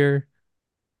 this year.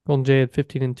 Golden Jay had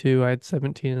 15-2. I had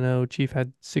 17-0. Chief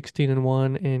had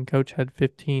 16-1, and Coach had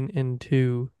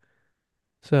 15-2.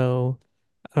 So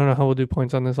I don't know how we'll do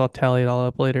points on this. I'll tally it all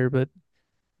up later. But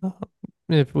uh,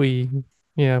 if we,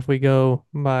 yeah, if we go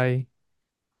by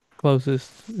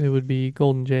closest, it would be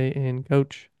Golden Jay and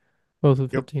Coach, both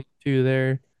with Yep. 15-2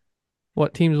 there.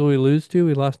 What teams will we lose to?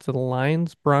 We lost to the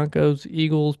Lions, Broncos,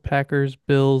 Eagles, Packers,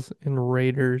 Bills, and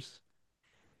Raiders.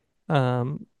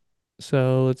 Um,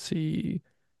 so let's see.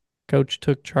 Coach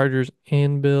took Chargers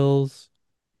and Bills.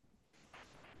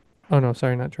 Oh no,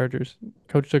 sorry, not Chargers.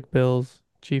 Coach took Bills.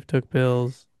 Chief took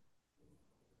Bills.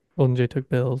 Golden Jay took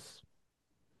Bills.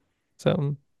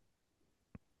 So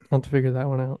I'll have to figure that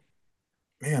one out.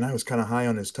 Man, I was kind of high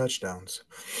on his touchdowns.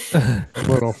 A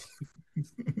little.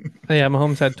 Yeah,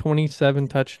 Mahomes had 27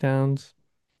 touchdowns,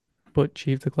 put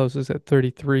Chief the closest at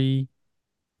 33.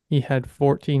 He had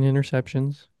 14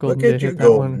 interceptions. Look Golden Jay at you, hit that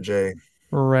Golden one Jay.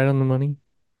 right on the money.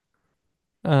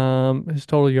 His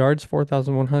total yards, Uh-oh.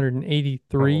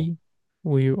 4,183.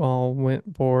 We all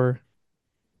went for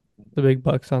the big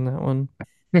bucks on that one.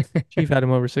 Chief had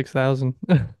him over 6,000.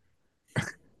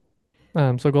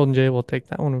 So Golden Jay will take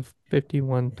that one of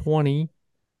 51-20.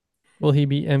 Will he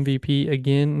be MVP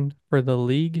again for the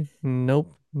league?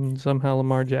 Nope. And somehow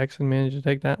Lamar Jackson managed to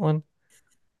take that one.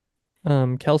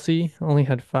 Kelsey only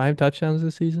had 5 touchdowns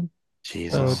this season. So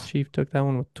Jesus. Chief took that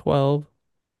one with 12.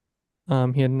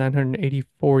 He had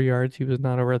 984 yards. He was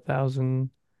not over 1,000.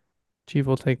 Chief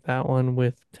will take that one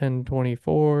with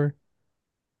 1024.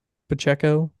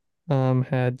 Pacheco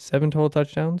had 7 total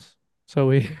touchdowns. So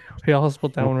we we all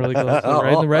split that one really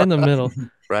closely, right in the middle.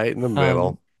 Right in the Um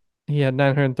middle. he had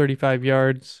 935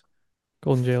 yards.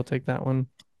 Golden Jay will take that one.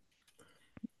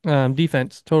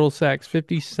 Defense, total sacks,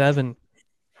 57.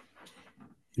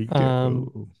 He get, Um,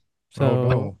 oh, oh so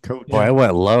no, coach. Boy, I yeah,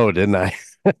 went low, didn't I?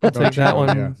 I'll take Coach, you that go.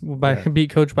 Yeah. one by Yeah. beat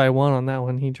coach by one on that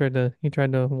one. He tried to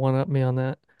one up me on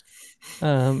that.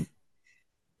 Um,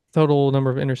 total number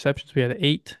of interceptions, we had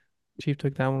 8. Chief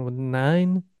took that one with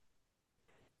 9.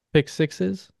 Pick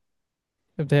sixes.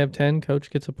 If they have 10, coach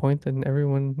gets a point, then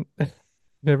everyone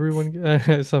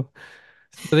so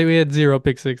I think we had 0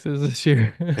 pick sixes this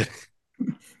year.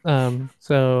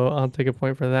 So I'll take a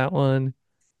point for that one.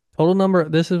 Total number,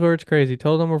 this is where it's crazy.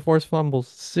 Total number of forced fumbles,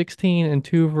 16 and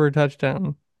 2 for a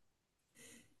touchdown.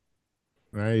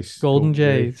 Nice. Golden Golden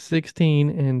Jay, Jay. 16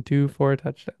 and 2 for a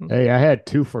touchdown. Hey, I had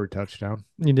 2 for a touchdown.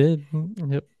 You did.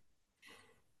 Yep.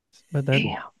 But that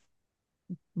Damn.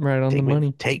 right on the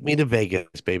money. Take me to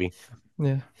Vegas, baby.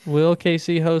 Yeah. Will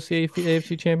KC host the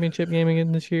AFC Championship game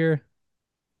again this year?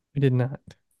 We did not.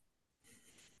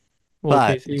 Will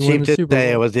But KC win the Super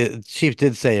Bowl? Chief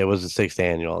did say it was the sixth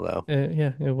annual though.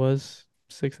 Yeah, it was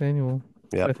sixth annual.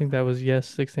 I Yep. think that was yes,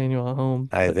 sixth annual at home.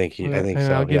 But I think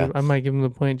I'll so, give yeah. I might give him the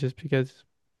point just because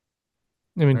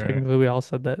I mean All right. technically we all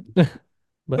said that.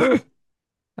 But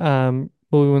will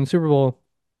we win the Super Bowl?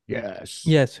 Yes.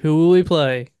 Yes. Who will we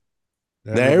play?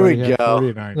 There we Everybody had go.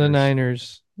 49ers. The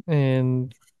Niners.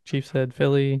 And Chief said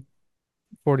Philly.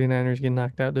 49ers get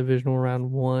knocked out divisional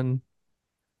round 1.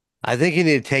 I think you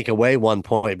need to take away 1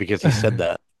 point because he said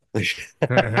that.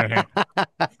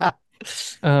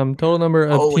 Total number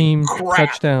of Holy team crap.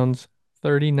 touchdowns,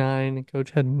 39. And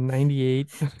coach had 98.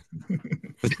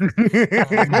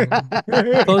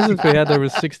 Closest we had there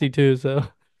was 62. So,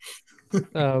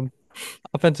 um,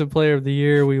 offensive player of the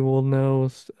year, we will know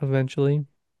eventually.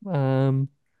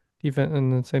 Defense,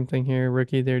 and the same thing here.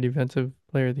 Rookie, their defensive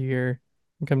player of the year.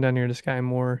 And come down here to Sky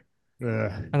Moore.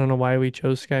 I don't know why we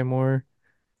chose Sky Moore.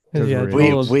 Because Yeah, we're we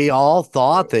total. idiots. we all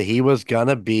thought that he was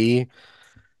gonna be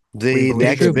We the believed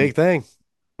next true. him. big thing.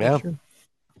 That's Yeah. true.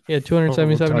 He had Total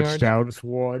 277 yards, touchdowns,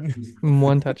 1.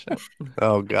 1 touchdown.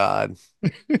 Oh God.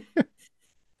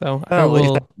 So I Well, at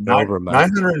least will. that's over, Mike.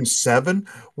 907?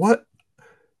 What?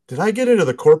 Did I get into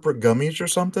the corporate gummies or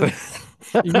something?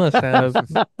 You must have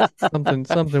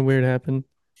something weird happened.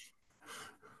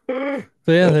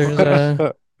 So yeah,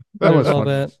 That there's was all fun.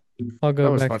 that. I'll That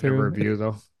go was back fun to through. review,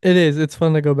 though. It is. It's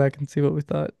fun to go back and see what we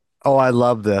thought. Oh, I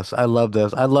love this. I love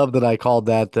this. I love that I called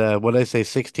that what did I say,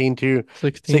 16-2,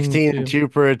 16 16 and to. 2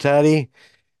 for a tutty,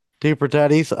 2 for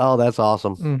tutties. Oh, that's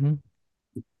awesome. Mm-hmm.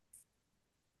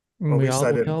 Well, at We least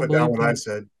I we didn't all put down believed what I him.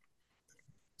 said.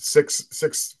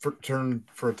 Six for turn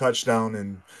for a touchdown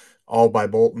and all by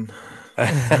Bolton.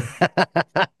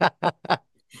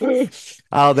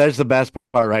 Oh, there's the best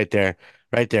part right there.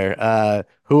 Right there.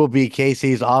 Who will be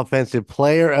Casey's offensive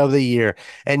player of the year?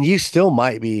 And you still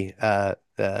might be on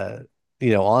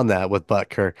that with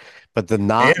Butker, but And the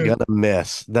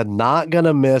not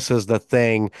gonna miss is the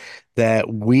thing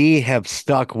that we have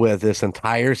stuck with this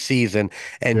entire season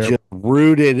and Yep. just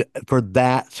rooted for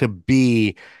that to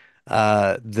be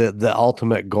the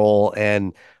ultimate goal.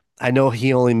 And I know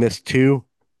he only missed 2,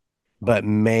 but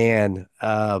man,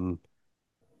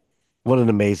 what an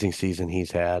amazing season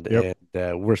he's had, Yep.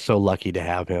 and we're so lucky to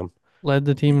have him. Led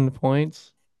the team in the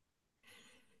points.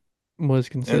 Was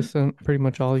and consistent pretty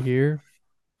much all year.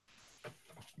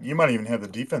 you might even have the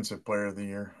defensive player of the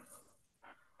year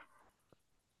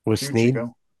With too, Snead,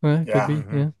 Chico. Could Yeah. be.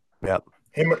 Mm-hmm. Yeah. yep.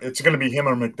 It's gonna be him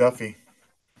or McDuffie.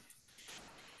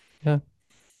 Yeah.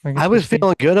 I I guess we'll was see.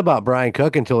 feeling good about Brian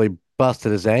Cook until he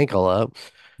busted his ankle up.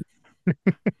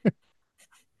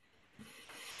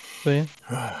 So yeah,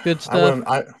 good I stuff. went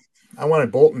I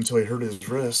wanted Bolton until he hurt his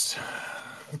wrist.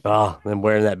 Oh, and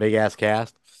wearing that big ass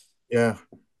cast. Yeah.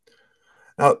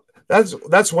 Now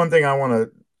that's one thing I want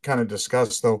to kind of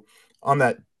discuss though on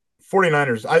that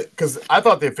 49ers. I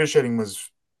thought the officiating was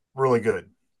really good.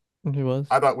 He was.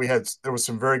 I thought there was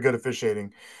some very good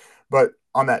officiating, but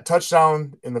on that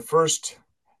touchdown in the first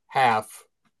half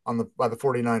by the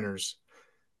 49ers,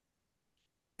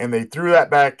 and they threw that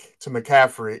back to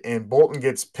McCaffrey, and Bolton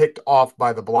gets picked off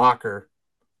by the blocker.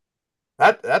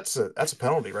 That's a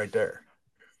penalty right there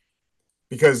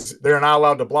because they're not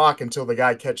allowed to block until the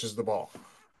guy catches the ball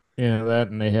Yeah, that,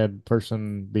 and they had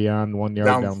person beyond 1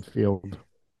 yard down. downfield.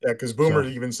 Yeah, because So, Boomer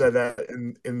even said that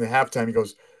in the halftime. He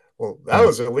goes, "Well, that yeah.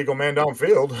 was an illegal man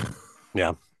downfield."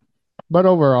 Yeah. But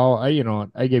overall,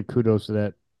 I gave kudos to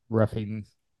that refing,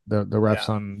 the refs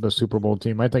Yeah, on the Super Bowl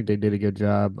team. I think they did a good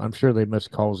job. I'm sure they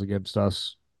missed calls against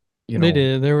us, They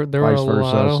did. There were a vice lot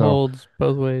versa. of So holds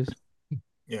both ways.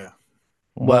 yeah.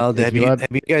 But Well, if you let,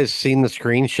 have you guys seen the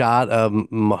screenshot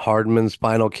of Hardman's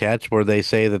final catch where they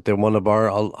say that one of our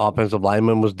offensive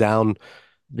linemen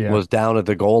yeah, was down at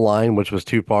the goal line, which was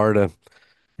too far to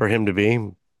for him to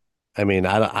be? I mean,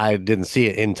 I didn't see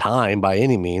it in time by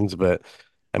any means, but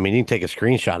I mean, you can take a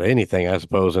screenshot of anything, I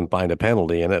suppose, and find a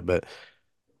penalty in it. But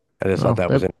I just thought well,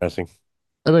 that was interesting.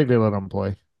 I think they let them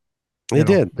play. They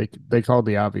did, They called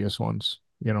the obvious ones.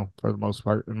 For the most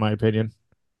part, in my opinion.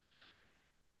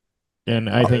 And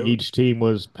I think Oh, each team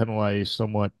was penalized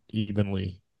somewhat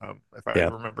evenly, if I yeah,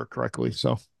 remember correctly.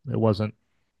 So it wasn't,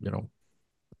 you know,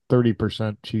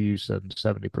 30% Chiefs and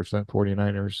 70%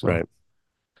 49ers. So right.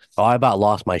 Oh, I about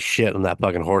lost my shit on that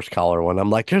fucking horse collar one.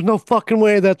 I'm like, there's no fucking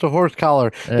way that's a horse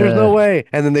collar. There's no uh, way.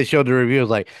 And then they showed the review. I was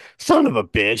like, son of a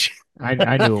bitch. I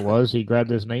knew it was. He grabbed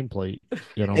his nameplate,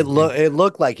 It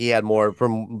looked like he had more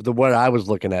from the what I was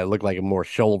looking at. It looked like a more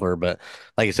shoulder, but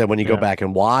like I said, when you go yeah. back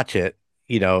and watch it,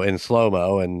 in slow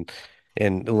mo and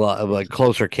like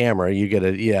closer camera, you get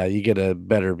a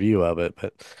better view of it.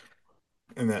 But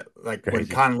and that like when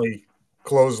crazy. Conley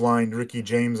clotheslined Ricky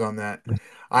James on that,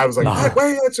 I was like, Oh,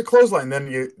 wait, it's a clothesline. Then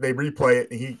they replay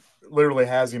it, and he literally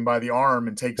has him by the arm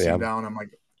and takes him yeah. down. I'm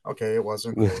like, okay, it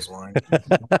wasn't a clothesline.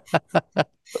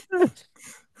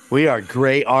 We are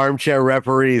great armchair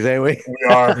referees, ain't we?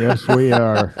 We are. Yes, we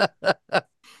are.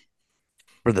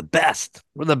 We're the best.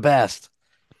 We're the best.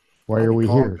 Why I'll are be we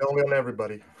calling here? penalty on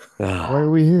everybody. Why are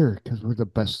we here? Because we're the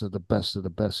best of the best of the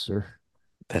best, sir.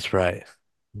 That's right.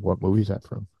 What movie is that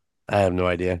from? I have no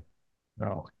idea.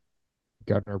 No,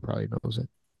 Gardner probably knows it.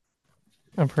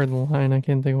 I've heard the line. I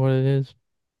can't think of what it is.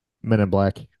 Men in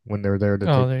Black, when they're there to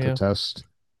Oh, take there the you test,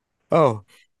 Oh,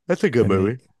 that's a good and he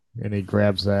movie. and he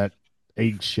grabs that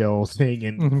eggshell thing go.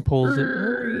 and Pulls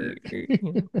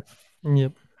it.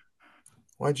 Yep.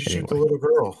 Why'd you shoot the anyway. little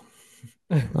girl?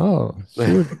 Oh,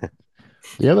 see what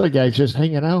the other guy's just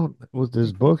hanging out with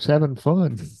his books, having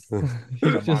fun. He's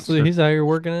a monster. He's out here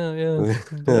working out. Yeah.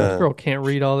 That Yeah. girl can't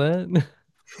read all that.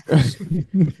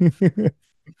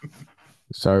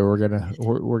 Sorry, we're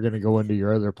gonna go into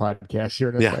your other podcast here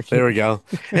in a Yeah, there we second. go.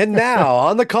 And now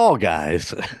on the call,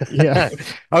 guys. Yeah.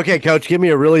 Okay, coach, give me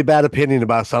a really bad opinion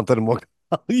about something and we'll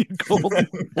call you Colton.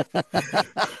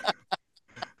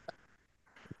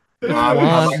 I'm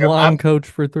not gonna. Juan coach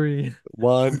for three.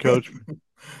 One coach.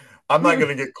 I'm not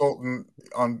gonna get Colton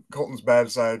on Colton's bad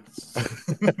side.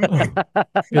 Oh,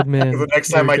 good The man. next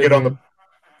You're time a I good get man.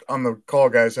 on the call,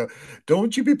 guys,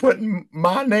 don't you be putting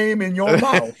my name in your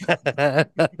mouth.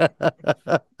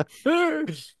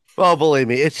 Well, believe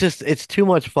me, it's too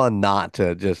much fun not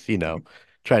to just,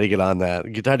 try to get on that,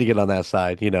 try to get on that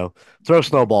side, throw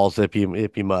snowballs if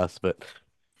you must, but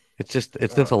it's just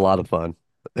a lot of fun.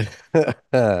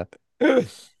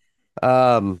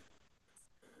 Um,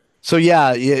 so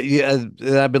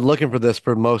I've been looking for this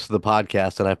for most of the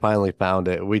podcast, and I finally found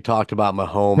it. We talked about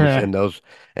Mahomes Yeah.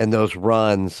 and those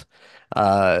runs,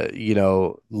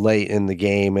 late in the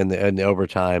game and the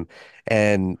overtime,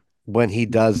 and when he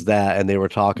does that, and they were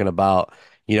talking about,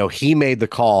 he made the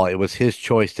call. It was his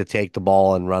choice to take the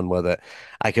ball and run with it.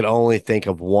 I could only think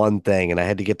of one thing, and I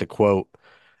had to get the quote.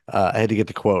 I had to get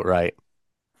the quote right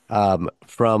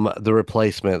from the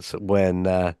replacements when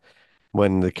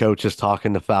the coach is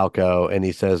talking to Falco and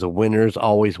he says, winners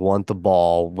always want the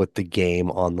ball with the game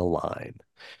on the line.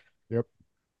 Yep.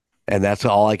 And that's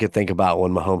all I could think about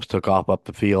when Mahomes took off up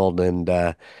the field and,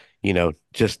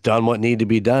 just done what needed to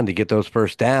be done to get those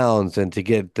first downs and to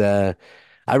get, I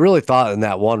really thought in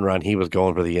that one run he was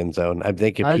going for the end zone. I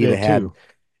think I did too.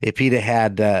 if he'd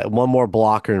have had one more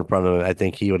blocker in front of him, I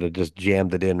think he would have just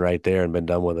jammed it in right there and been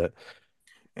done with it.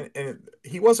 And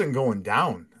he wasn't going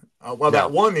down. Well, that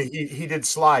No. one he did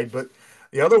slide, but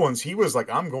the other ones he was like,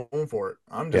 I'm going for it.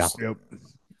 I'm Yeah. just. Yep.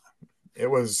 It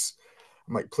was.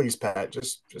 I'm like, please, Pat,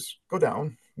 just go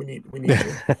down. We need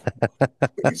you,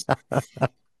 please.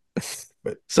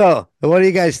 But So, what do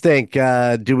you guys think?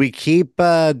 Do we try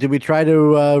to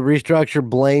restructure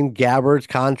Blaine Gabbert's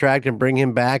contract and bring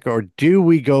him back, or do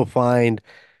we go find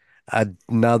a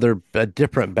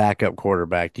different backup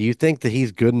quarterback? Do you think that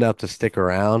he's good enough to stick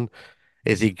around?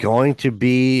 Is he going to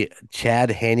be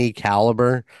Chad Henne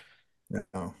caliber?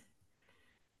 no,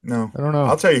 no. I don't know.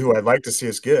 I'll tell you who I'd like to see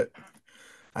us get.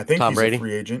 I think Tom he's a Brady?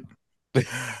 free agent.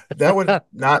 That would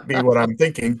not be what I'm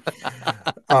thinking.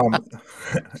 Um,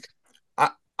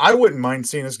 I wouldn't mind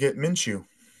seeing us get Minshew,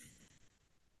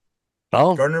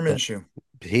 Oh, Gardner Minshew.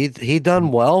 he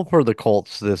done well for the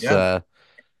Colts Yeah,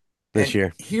 this and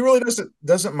year. he really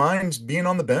doesn't mind being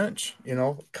on the bench.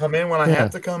 Come in when I have Yeah.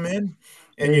 to come in,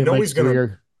 and Maybe make he's gonna 3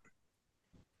 or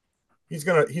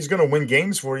he's gonna win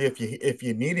games for you if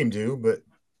you need him to. But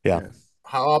Yeah. yeah.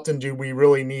 how often do we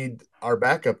really need our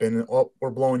backup in? Oh,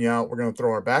 we're blowing you out. We're going to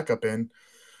throw our backup in.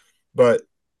 But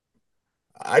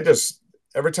I just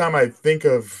every time I think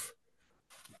of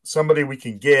somebody we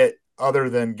can get other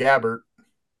than Gabbert,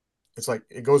 it's like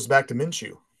it goes back to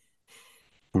Minshew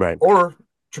Right. or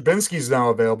Trubinsky's now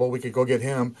available. We could go get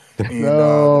him. And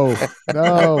No,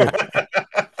 no,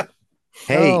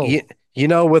 Hey,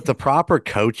 no. with the proper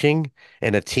coaching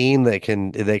and a team that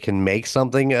can make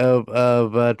something of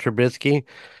Trubisky,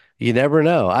 you never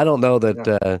know. I don't know that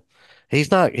yeah,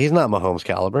 he's not Mahomes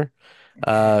caliber.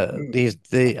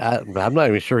 I'm not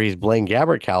even sure he's Blaine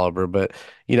Gabbert caliber, but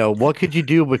what could you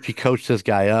do if you coach this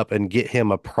guy up and get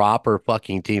him a proper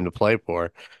fucking team to play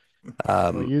for? Well,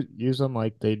 Um, use them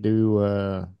like they do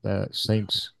that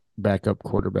Saints backup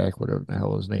quarterback, whatever the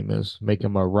hell his name is. Make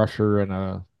him a rusher and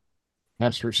a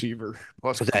pass receiver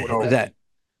plus is that is oh, quarterback. that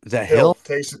is that Hill, Hill?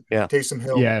 Taysom, Yeah. Taysom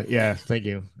Hill. Yeah, yeah, thank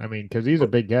you. I mean, because he's a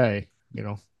But big guy, you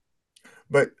know.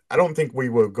 but I don't think we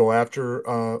would go after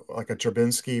like a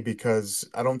Trubinsky because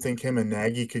I don't think him and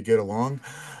Nagy could get along.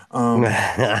 Um,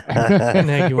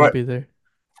 Nagy won't but be there.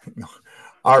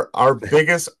 our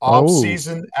biggest Oh,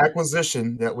 off-season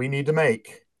acquisition that we need to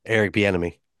make. Eric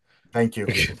Bieniemy. Thank you.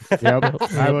 yep. Yep,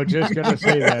 I yep. was just gonna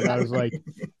say that. I was like,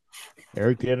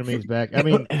 Eric the enemy's back. I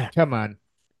mean, come on.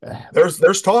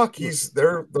 There's talk.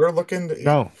 They're looking.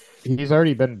 No, he's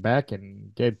already been back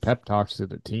and gave pep talks to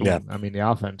the Yeah. team. I mean, the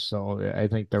offense. So I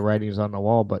think the writing's on the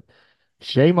wall. But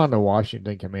shame on the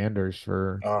Washington Commanders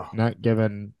for Uh, not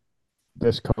giving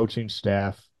this coaching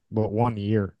staff but 1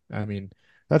 year. I mean,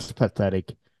 that's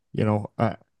pathetic. You know,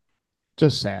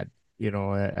 just sad.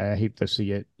 I hate to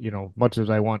see it. Much as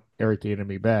I want Eric the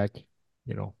enemy back.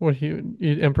 You know, What you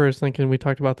Emperor's thinking? We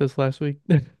talked about this last week.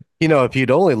 If you'd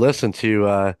only listened to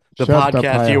the shut the podcast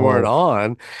pie you weren't hole.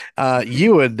 on,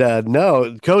 you would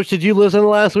know. Coach, did you listen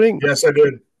last week? yes, I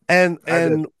did. And I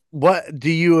did. and what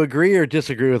do you agree or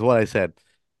disagree with what I said?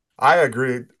 I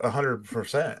agree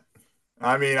 100%.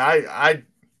 I mean, I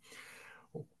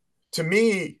to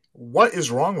me, what is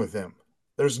wrong with him?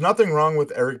 There's nothing wrong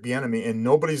with Eric Bieniemy, and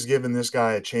nobody's given this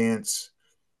guy a chance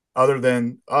other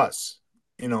than us.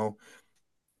 You know,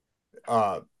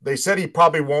 they said he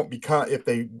probably won't become if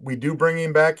we do bring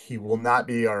him back. He will not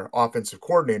be our offensive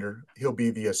coordinator. He'll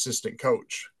be the assistant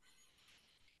coach.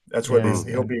 That's what they. Yeah,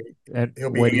 Mm. and He'll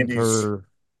be waiting Andy's. for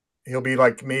He'll be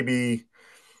like maybe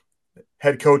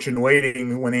head coach in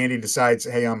waiting when Andy decides,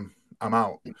 hey, I'm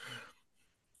out.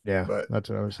 yeah, But that's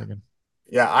what I was thinking.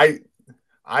 yeah,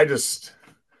 I just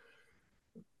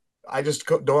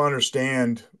don't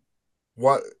understand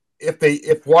what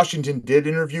if Washington did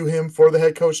interview him for the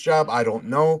head coach job. I don't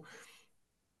know,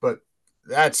 but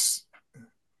that's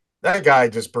that guy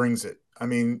just brings it. I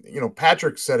mean,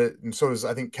 Patrick said it, and so does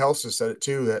I think Kelsey said it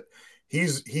too. That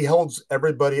he holds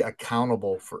everybody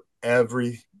accountable for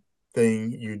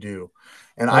everything you do,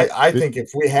 and Oh, I think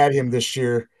if we had him this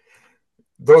year,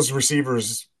 those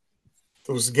receivers,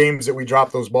 those games that we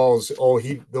dropped those balls,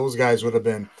 those guys would have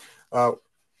been.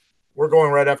 We're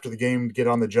going right after the game to get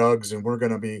on the jugs, and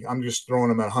I'm just throwing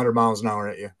them at 100 miles an hour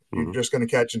at you. You're Hmm. just going to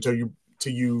catch until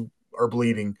you are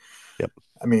bleeding. Yep.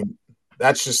 I mean,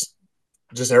 that's just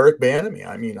Eric Bieniemy.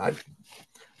 I mean,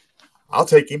 I'll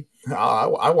take him.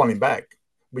 I want him back.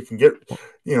 We can get,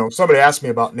 somebody asked me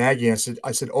about Nagy. I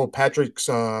said, oh, Patrick's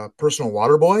personal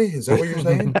water boy. Is that what you're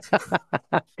saying?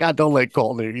 God, don't let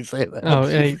Colton hear you say Oh,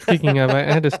 that. hey, speaking of, I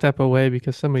had to step away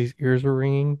because somebody's ears were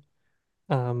ringing.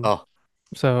 Um, Oh.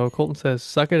 so Colton says,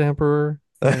 "Suck it, Emperor,"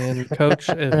 and Coach,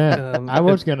 I if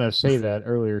was gonna say that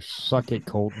earlier. Suck it,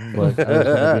 Colton, but I was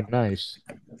gonna be nice.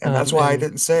 And that's why I and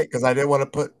didn't say it because I didn't want to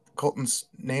put Colton's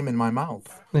name in my mouth.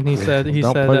 and he said Well, he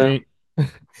don't said put it.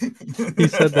 he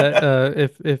said that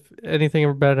if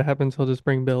anything bad happens, he'll just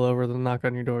bring Bill over and knock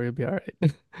on your door. You'll be all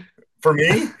right. For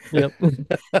me? Yep.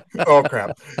 Oh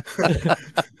crap!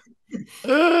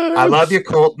 I love you,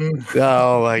 Colton.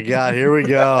 Oh my God, here we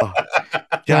go.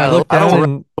 No, I God, looked a down little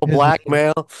and his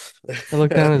blackmail. I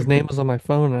looked down, his name was on my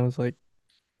phone, and I was like,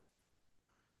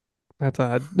 "That's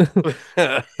odd."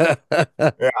 Yeah,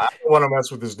 I don't want to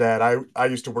mess with his dad. I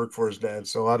used to work for his dad,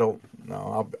 so I don't.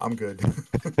 No, I'm good.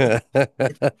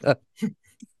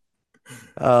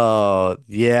 Oh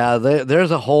yeah,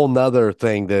 there's a whole nother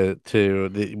thing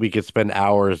that we could spend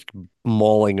hours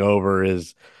mulling over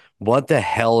is what the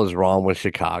hell is wrong with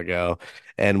Chicago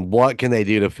and what can they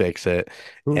do to fix it?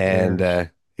 Who And cares?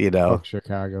 you know, Fuck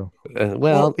Chicago.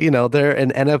 well, Well, they're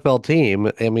an NFL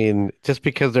team. I mean, just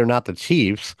because they're not the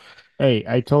Chiefs. Hey,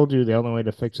 I told you the only way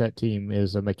to fix that team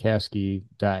is a McCaskey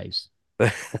dies.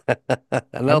 I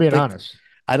I'm don't being think honest.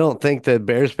 I don't think that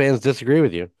Bears fans disagree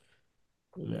with you.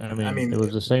 I I mean, mean, it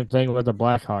was the same thing with the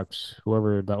Blackhawks,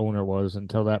 whoever the owner was,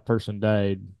 until that person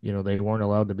died. They weren't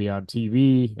allowed to be on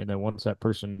TV. And then once that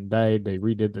person died, they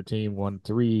redid the team, won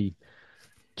three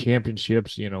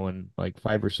championships, in like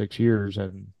 5 or 6 years.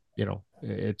 And,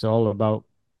 it's all about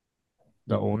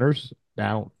the owners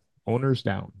down, owners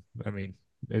down. I mean,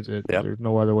 Yep. there's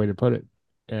no other way to put it.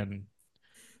 And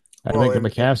I well, think the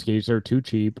McCaskies are too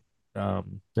cheap.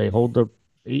 They hold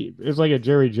it's like a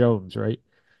Jerry Jones, right?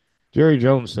 Jerry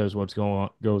Jones says what's going on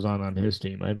goes on his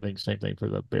team. I think same thing for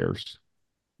the Bears.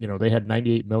 They had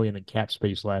 98 million in cap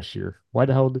space last year. Why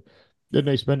the hell didn't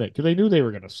they spend it? Because they knew they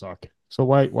were going to suck. So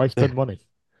why spend money?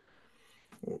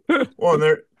 well,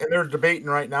 and they're debating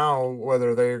right now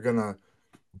whether they're gonna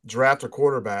draft a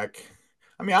quarterback.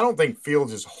 I mean, I don't think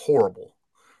Fields is horrible.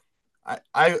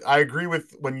 I agree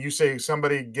with when you say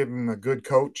somebody give him a good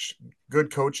coach,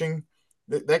 good coaching.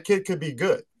 That kid could be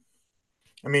good.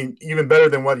 I mean, even better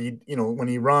than what when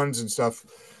he runs and stuff.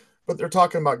 But they're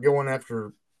talking about going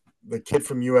after the kid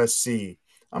from USC.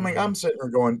 I mean, Mm-hmm. I'm sitting there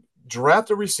going, draft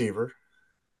a receiver,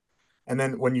 and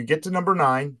then when you get to number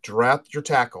 9, draft your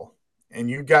tackle, and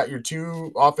you got your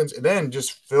two offense, and then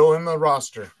just fill in the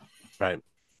roster. Right.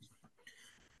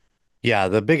 Yeah,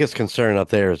 the biggest concern up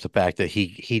there is the fact that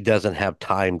he doesn't have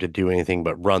time to do anything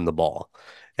but run the ball.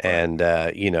 Right. And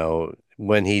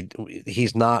when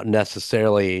he's not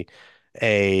necessarily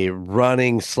a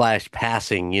running slash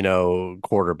passing,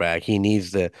 quarterback. He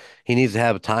needs to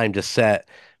have time to Yeah.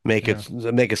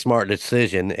 make a smart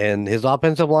decision, and his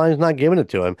offensive line is not giving it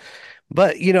to him.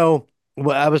 But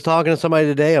I was talking to somebody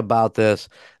today about this.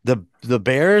 The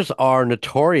Bears are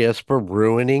notorious for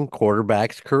ruining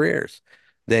quarterbacks' careers.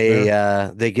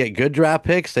 Yeah. They get good draft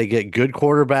picks, they get good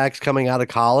quarterbacks coming out of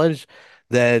college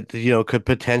that could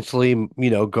potentially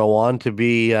go on to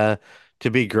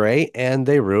be great, and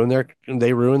they ruin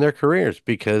their careers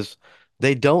because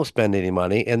they don't spend any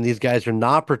money, and these guys are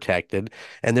not protected,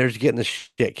 and they're just getting the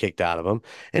shit kicked out of them.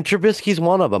 And Trubisky's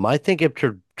one of them. I think if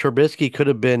Trubisky could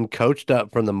have been coached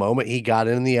up from the moment he got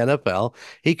in the NFL,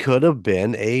 he could have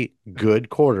been a good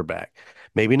quarterback.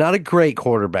 Maybe not a great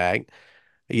quarterback.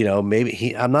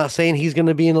 I'm not saying he's going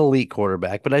to be an elite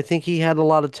quarterback, but I think he had a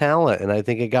lot of talent, and I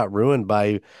think it got ruined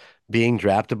by being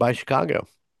drafted by Chicago.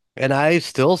 And I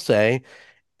still say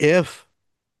if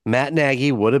Matt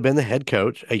Nagy would have been the head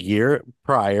coach a year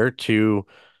prior to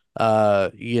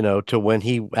when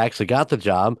he actually got the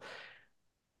job,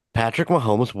 Patrick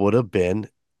Mahomes would have been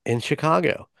in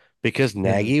Chicago because Yeah.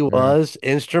 Nagy Yeah. was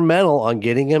instrumental on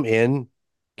getting him in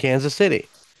Kansas City.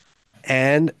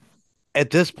 And at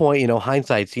this point,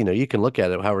 hindsight's, you can look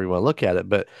at it however you want to look at it,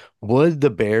 but would the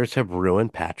Bears have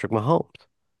ruined Patrick Mahomes?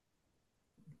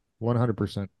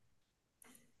 100%.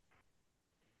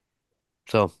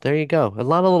 So there you go. A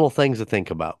lot of little things to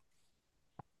think about.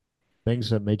 Things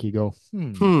that make you go,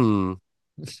 Hmm.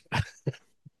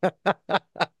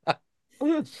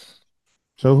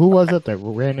 So who was it that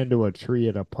ran into a tree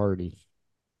at a party?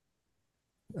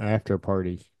 After a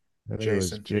party. I think it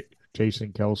was Jason.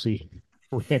 Jason Kelsey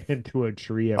ran into a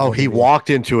tree at Oh, one he of the walked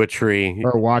into a tree.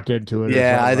 or walked into it or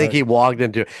Yeah, I something. think he walked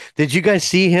into it. Did you guys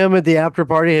see him at the after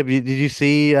party? Did you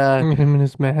see Him and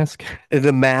his mask.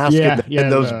 the mask and, Yeah, and yeah,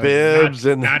 those the not bibs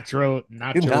and Nacho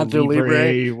Nacho Libre?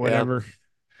 Libre, Yeah. whatever.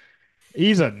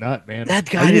 He's a nut, man. That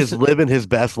guy is living his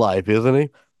best life,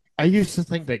 isn't I used to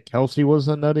think that Kelsey was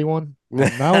the nutty one. he?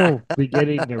 I'm now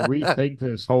beginning to rethink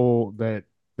this whole that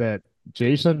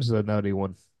Jason's the nutty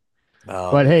one.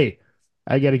 Oh But man. hey,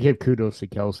 I got to give kudos to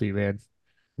Kelsey, man.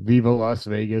 Viva Las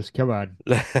Vegas. Come on.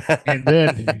 And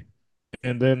then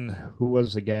and then who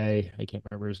was the guy? I can't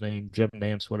remember his name. Jim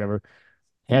Nance, whatever.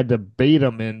 Had to bait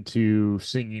him into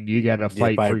singing "You Got to Yeah,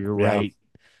 Fight for Your yeah. Right."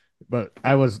 But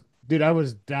dude, I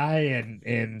was dying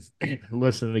and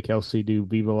listening to Kelsey do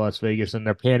Viva Las Vegas, and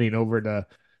they're panning over to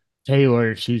Taylor,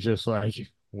 and she's just like,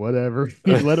 whatever.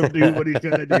 Let him do what he's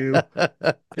gonna do.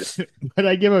 But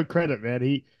I give him credit, man.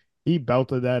 He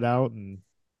belted that out, and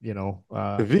you know,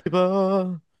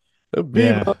 Viva,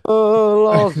 Viva yeah.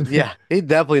 Las. Yeah, he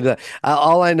definitely does.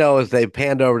 All I know is they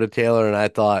panned over to Taylor, and I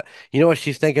thought, you know what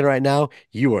she's thinking right now?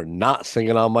 You are not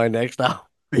singing on my next album.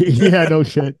 Yeah, no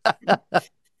shit.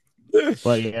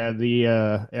 But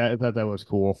yeah, I thought that was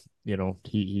cool.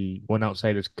 He went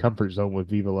outside his comfort zone with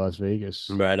Viva Las Vegas.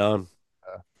 Right on.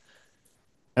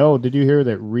 Oh, did you hear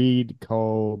that Reed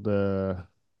called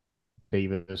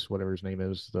Davis, whatever his name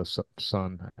is, the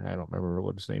son? I don't remember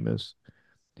what his name is,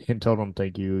 and told him,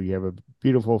 "Thank you. You have a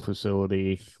beautiful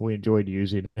facility. We enjoyed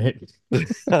using it."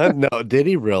 No, did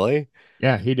he really?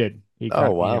 Yeah, he did.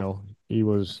 Oh wow. He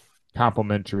was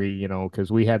complimentary,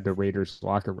 because we had the Raiders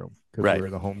locker room. because we Right. were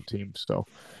the home team. So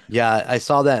Yeah, I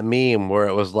saw that meme where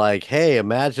it was like, "Hey,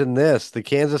 imagine this. The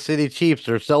Kansas City Chiefs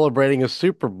are celebrating a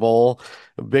Super Bowl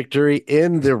victory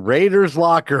in the Raiders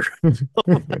locker."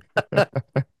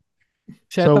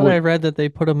 See, I so thought I we read that they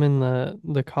put them in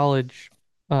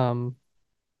um,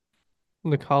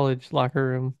 the college locker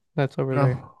room that's over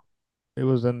there. no, it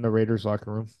was in the Raiders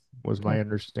locker room, was Okay. my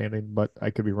understanding, but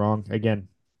I could be wrong. Again,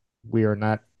 we are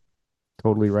not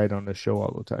totally right on the show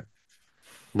all the time.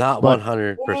 Not But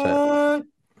 100%.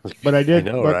 What? I I did,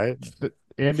 know, but right?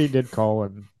 Andy did call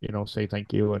and say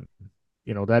thank you, and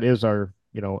that is our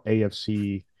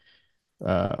AFC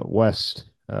West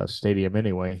stadium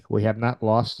anyway. We have not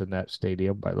lost in that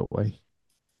stadium, by the way.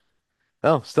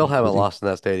 Oh, still haven't We, lost in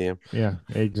that stadium. yeah,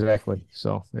 exactly.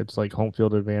 So it's like home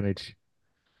field advantage.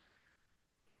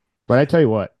 But I tell you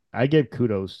what, I give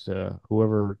kudos to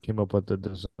whoever came up with the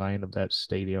design of that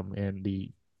stadium and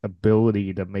the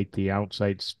ability to make the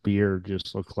outside spear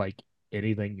just look like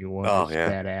anything you want. Oh It's yeah.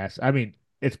 badass. I mean,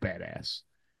 it's badass.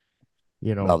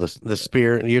 You Well, know, the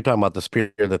spear you're talking about the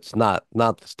spear that's not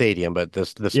the stadium, but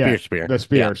this the yeah, spear. the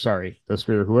Yeah. spear. Sorry, the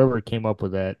spear. Whoever came up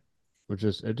with that was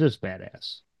just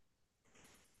badass.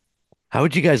 How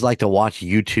would you guys like to watch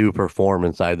you two perform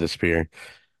inside the spear?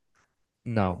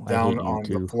 No, I Down hate you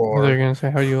on the too. They're floor. gonna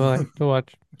say, "How do you like to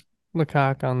watch the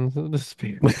cock on the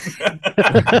spear?"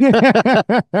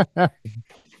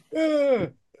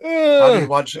 How do you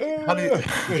watch? How do you?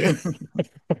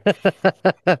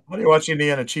 How do you watch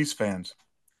Indiana Chiefs fans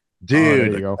on There you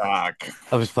Dude, the go. cock?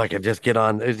 I was fucking just get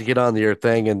on your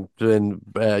thing and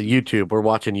YouTube. We're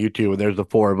watching YouTube and there's the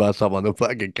four of us up on the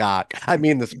fucking cock. I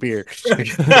mean the spear.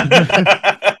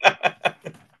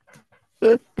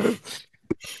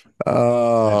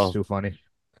 That's Oh. too funny.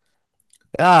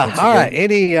 Once All right. again,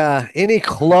 Any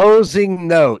closing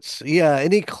notes? Yeah,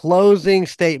 any closing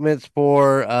statements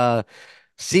for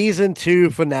season two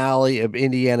finale of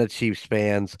Indiana Chiefs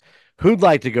fans? Who'd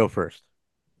like to go first?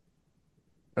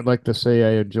 I'd like to say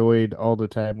I enjoyed all the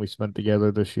time we spent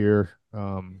together this year.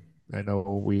 I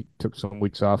know we took some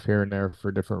weeks off here and there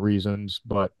for different reasons,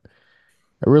 but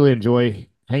I really enjoy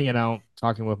hanging out,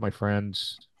 talking with my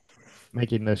friends,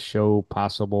 making this show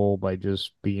possible by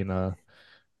just being a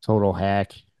total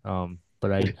hack.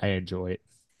 But I enjoy it.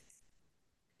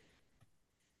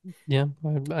 Yeah,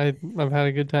 I've had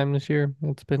a good time this year.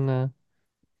 It's been a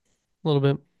little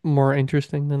bit more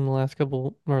interesting than the last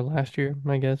couple or last year,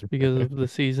 I guess, because of the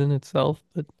season itself.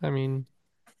 But I mean,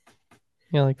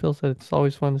 yeah, like Phil said, it's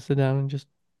always fun to sit down and just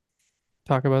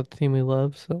talk about the team we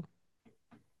love. So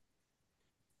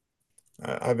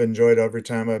I've enjoyed every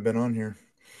time I've been on here.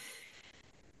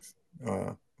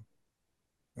 Uh,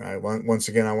 once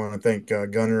again, I want to thank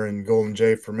Gunner and Golden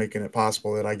Jay for making it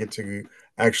possible that I get to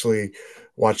actually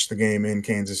watch the game in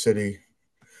Kansas City.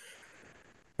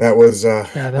 That was,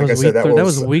 yeah, that like was I said, week that three. That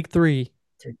was was week three.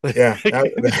 yeah,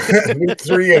 week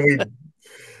three, and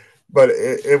but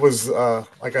it was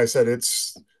like I said,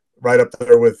 it's right up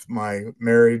there with my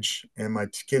marriage and my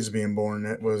kids being born.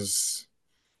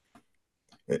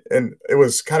 And it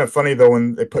was kind of funny though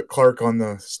when they put Clark on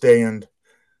the stand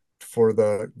for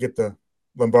the get the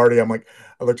Lombardi.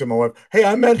 I looked at my wife. Hey,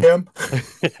 I met him,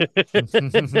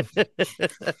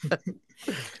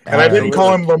 and I All didn't right.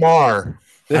 call Absolutely. him Lamar.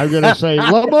 I'm gonna say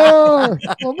Lamar,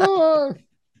 Lamar.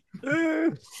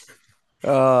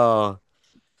 Oh,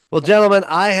 well, gentlemen,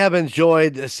 I have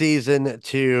enjoyed season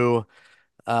two.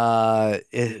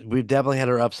 We've definitely had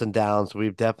our ups and downs.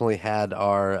 We've definitely had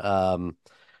our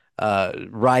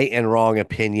right and wrong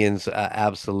opinions.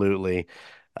 Absolutely.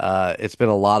 It's been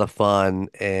a lot of fun,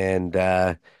 and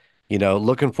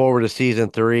looking forward to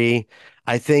season three.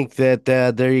 I think that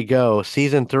there you go,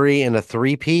 season three and a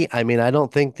three-peat. I mean, I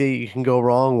don't think that you can go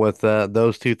wrong with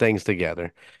those two things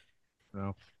together.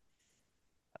 No,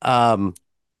 Um,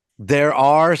 there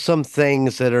are some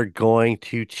things that are going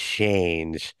to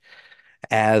change.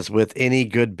 As with any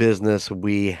good business,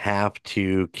 we have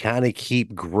to kind of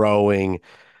keep growing.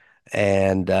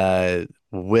 And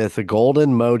with the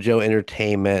Golden Mojo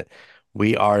Entertainment,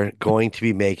 we are going to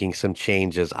be making some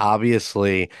changes.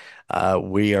 Obviously,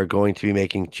 we are going to be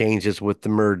making changes with the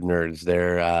Murd Nerds.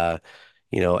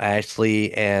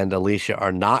 Ashley and Alicia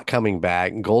are not coming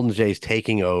back. Golden Jay's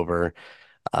taking over.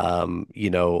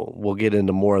 We'll get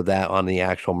into more of that on the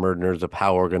actual Murd Nerds of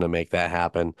how we're going to make that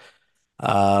happen.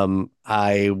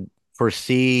 I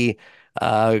foresee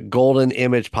Golden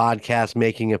Image Podcast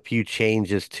making a few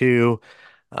changes too.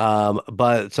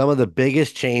 But some of the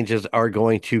biggest changes are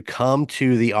going to come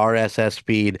to the RSS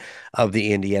feed of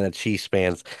the Indiana Chiefs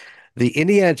fans. The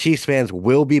Indiana Chiefs fans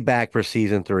will be back for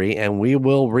season three, and we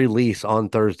will release on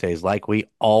Thursdays like we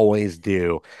always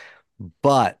do.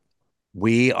 But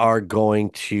we are going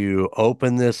to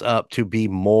open this up to be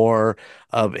more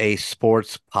of a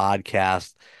sports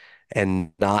podcast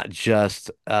and not just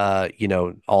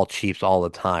all Chiefs all the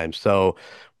time. So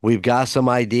we've got some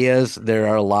ideas. There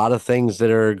are a lot of things that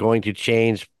are going to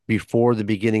change before the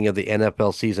beginning of the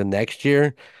NFL season next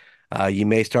year. You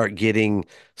may start getting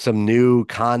some new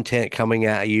content coming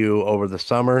at you over the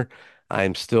summer.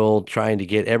 I'm still trying to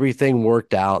get everything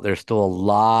worked out. There's still a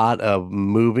lot of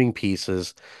moving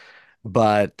pieces,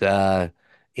 but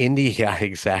Indy, yeah,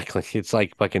 exactly. It's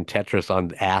like fucking Tetris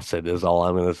on acid, is all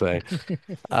I'm going to say.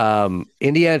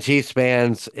 Indiana Chiefs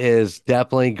fans is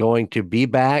definitely going to be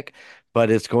back,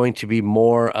 but it's going to be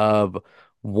more of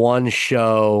one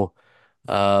show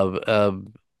of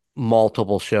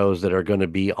multiple shows that are going to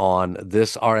be on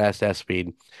this RSS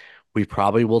feed. We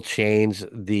probably will change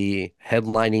the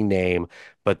headlining name,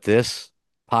 but this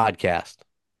podcast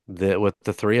with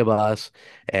the three of us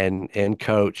and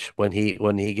Coach when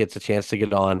he gets a chance to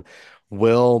get on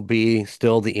will be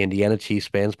still the Indiana Chiefs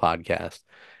fans podcast.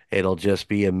 It'll just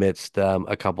be amidst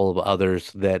a couple of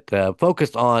others that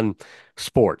focused on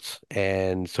sports,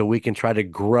 and so we can try to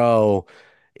grow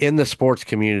in the sports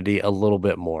community a little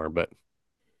bit more. But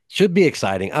should be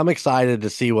exciting. I'm excited to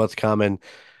see what's coming.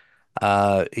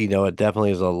 It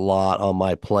definitely is a lot on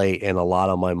my plate and a lot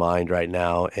on my mind right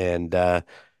now. And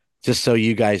just so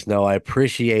you guys know, I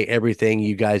appreciate everything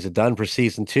you guys have done for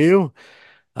season two.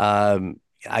 Um,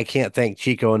 I can't thank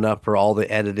Chico enough for all the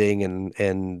editing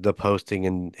and the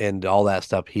posting and all that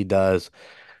stuff he does.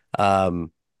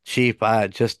 Um, Chief,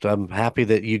 I'm happy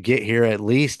that you get here at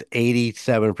least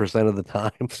 87% of the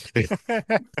time.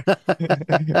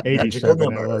 Magical 87. I love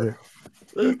number.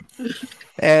 it.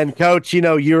 And Coach,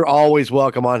 you're always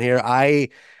welcome on here. I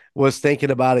was thinking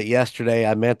about it yesterday.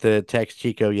 I meant to text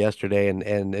Chico yesterday and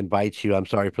invite you. I'm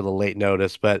sorry for the late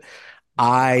notice, but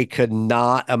I could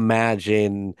not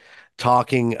imagine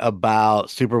talking about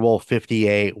Super Bowl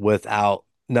 58 without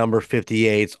number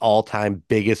 58's all-time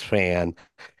biggest fan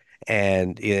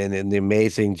and in the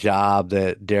amazing job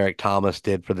that Derek Thomas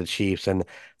did for the Chiefs and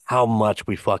how much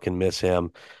we fucking miss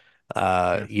him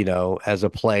Yeah. as a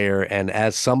player and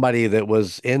as somebody that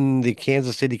was in the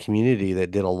Kansas City community that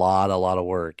did a lot of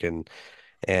work and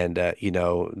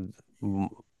m-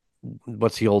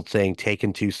 what's the old saying,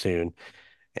 taken too soon.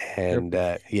 Yep. And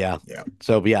yeah. Yeah.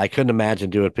 So yeah, I couldn't imagine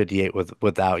doing 58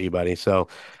 without you, buddy. So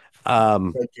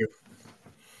um Thank you.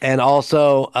 and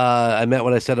also I meant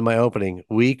what I said in my opening.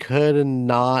 We could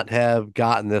not have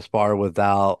gotten this far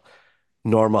without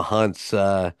Norma Hunt's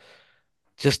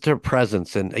just her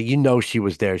presence and she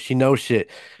was there. She knows shit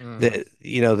Mhm.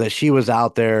 that she was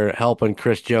out there helping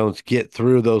Chris Jones get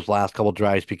through those last couple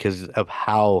drives because of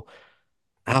how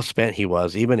spent he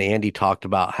was. Even Andy talked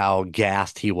about how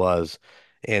gassed he was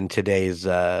in today's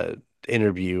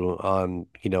interview on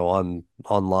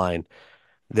online,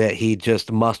 that he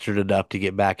just mustered it up to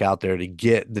get back out there to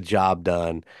get the job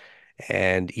done.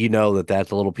 And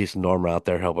that's a little piece of Norma out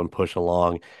there helping push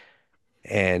along.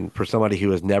 And for somebody who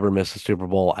has never missed a Super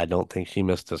Bowl, I don't think she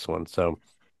missed this one. So,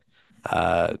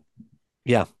 uh,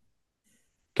 yeah,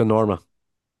 to Norma.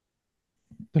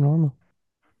 The normal.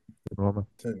 Norma.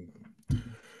 To,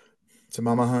 to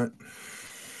Mama Hunt.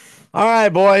 All right,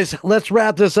 boys, let's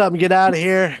wrap this up and get out of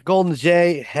here. Golden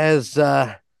Jay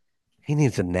he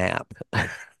needs a nap. Come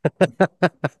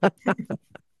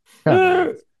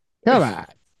on. Come on.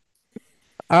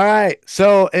 All right.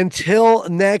 So until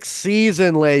next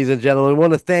season, ladies and gentlemen, we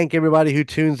want to thank everybody who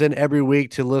tunes in every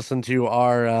week to listen to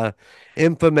our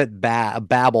infamous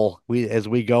babble as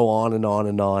we go on and on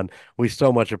and on. We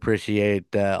so much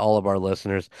appreciate all of our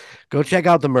listeners. Go check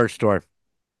out the merch store.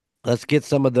 Let's get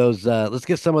some of those. Let's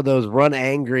get some of those Run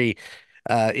Angry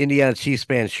Indiana Chiefs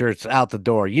fan shirts out the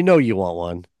door. You know you want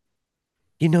one.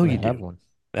 You know I you have do. one.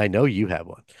 I know you have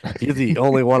one. You're the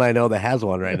only one I know that has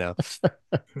one right now.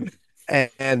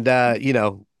 And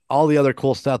all the other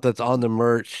cool stuff that's on the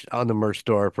merch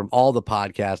store from all the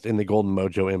podcasts in the Golden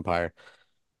Mojo Empire.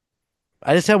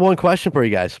 I just have one question for you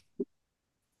guys.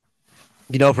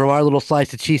 From our little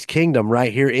slice of Chiefs Kingdom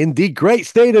right here in the great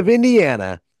state of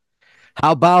Indiana.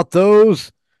 How about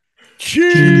those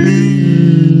Chiefs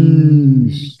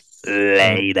Cheese. And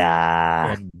later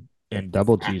and and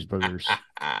double cheeseburgers.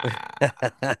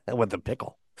 with the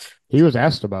pickle? He was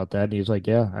asked about that, and he's like,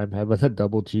 "Yeah, I'm having a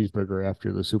double cheeseburger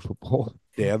after the Super Bowl."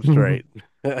 Damn straight.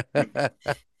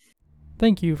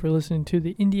 Thank you for listening to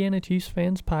the Indiana Chiefs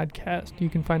Fans Podcast. You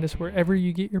can find us wherever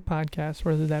you get your podcasts,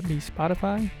 whether that be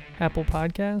Spotify, Apple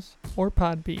Podcasts, or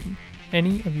Podbean,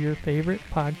 any of your favorite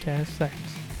podcast sites.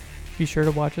 Be sure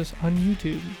to watch us on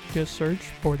YouTube. Just search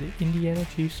for the Indiana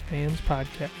Chiefs Fans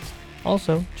Podcast.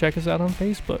 Also, check us out on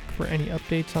Facebook for any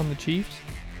updates on the Chiefs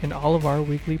and all of our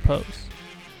weekly posts.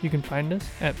 You can find us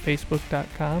at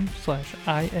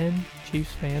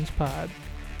facebook.com/INChiefsFansPod.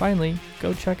 Finally,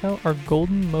 go check out our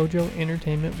Golden Mojo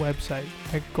Entertainment website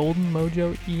at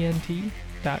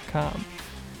goldenmojoent.com.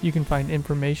 You can find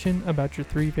information about your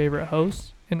 3 favorite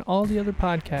hosts and all the other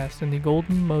podcasts in the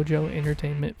Golden Mojo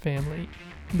Entertainment family.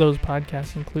 Those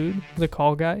podcasts include The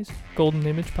Call Guys, Golden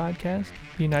Image Podcast,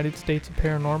 The United States of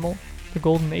Paranormal, The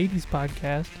Golden 80s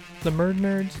Podcast, The Murd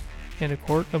Nerds, and A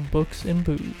Court of Books and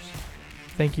Booze.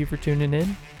 Thank you for tuning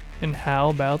in, and how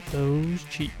about those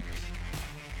Chiefs?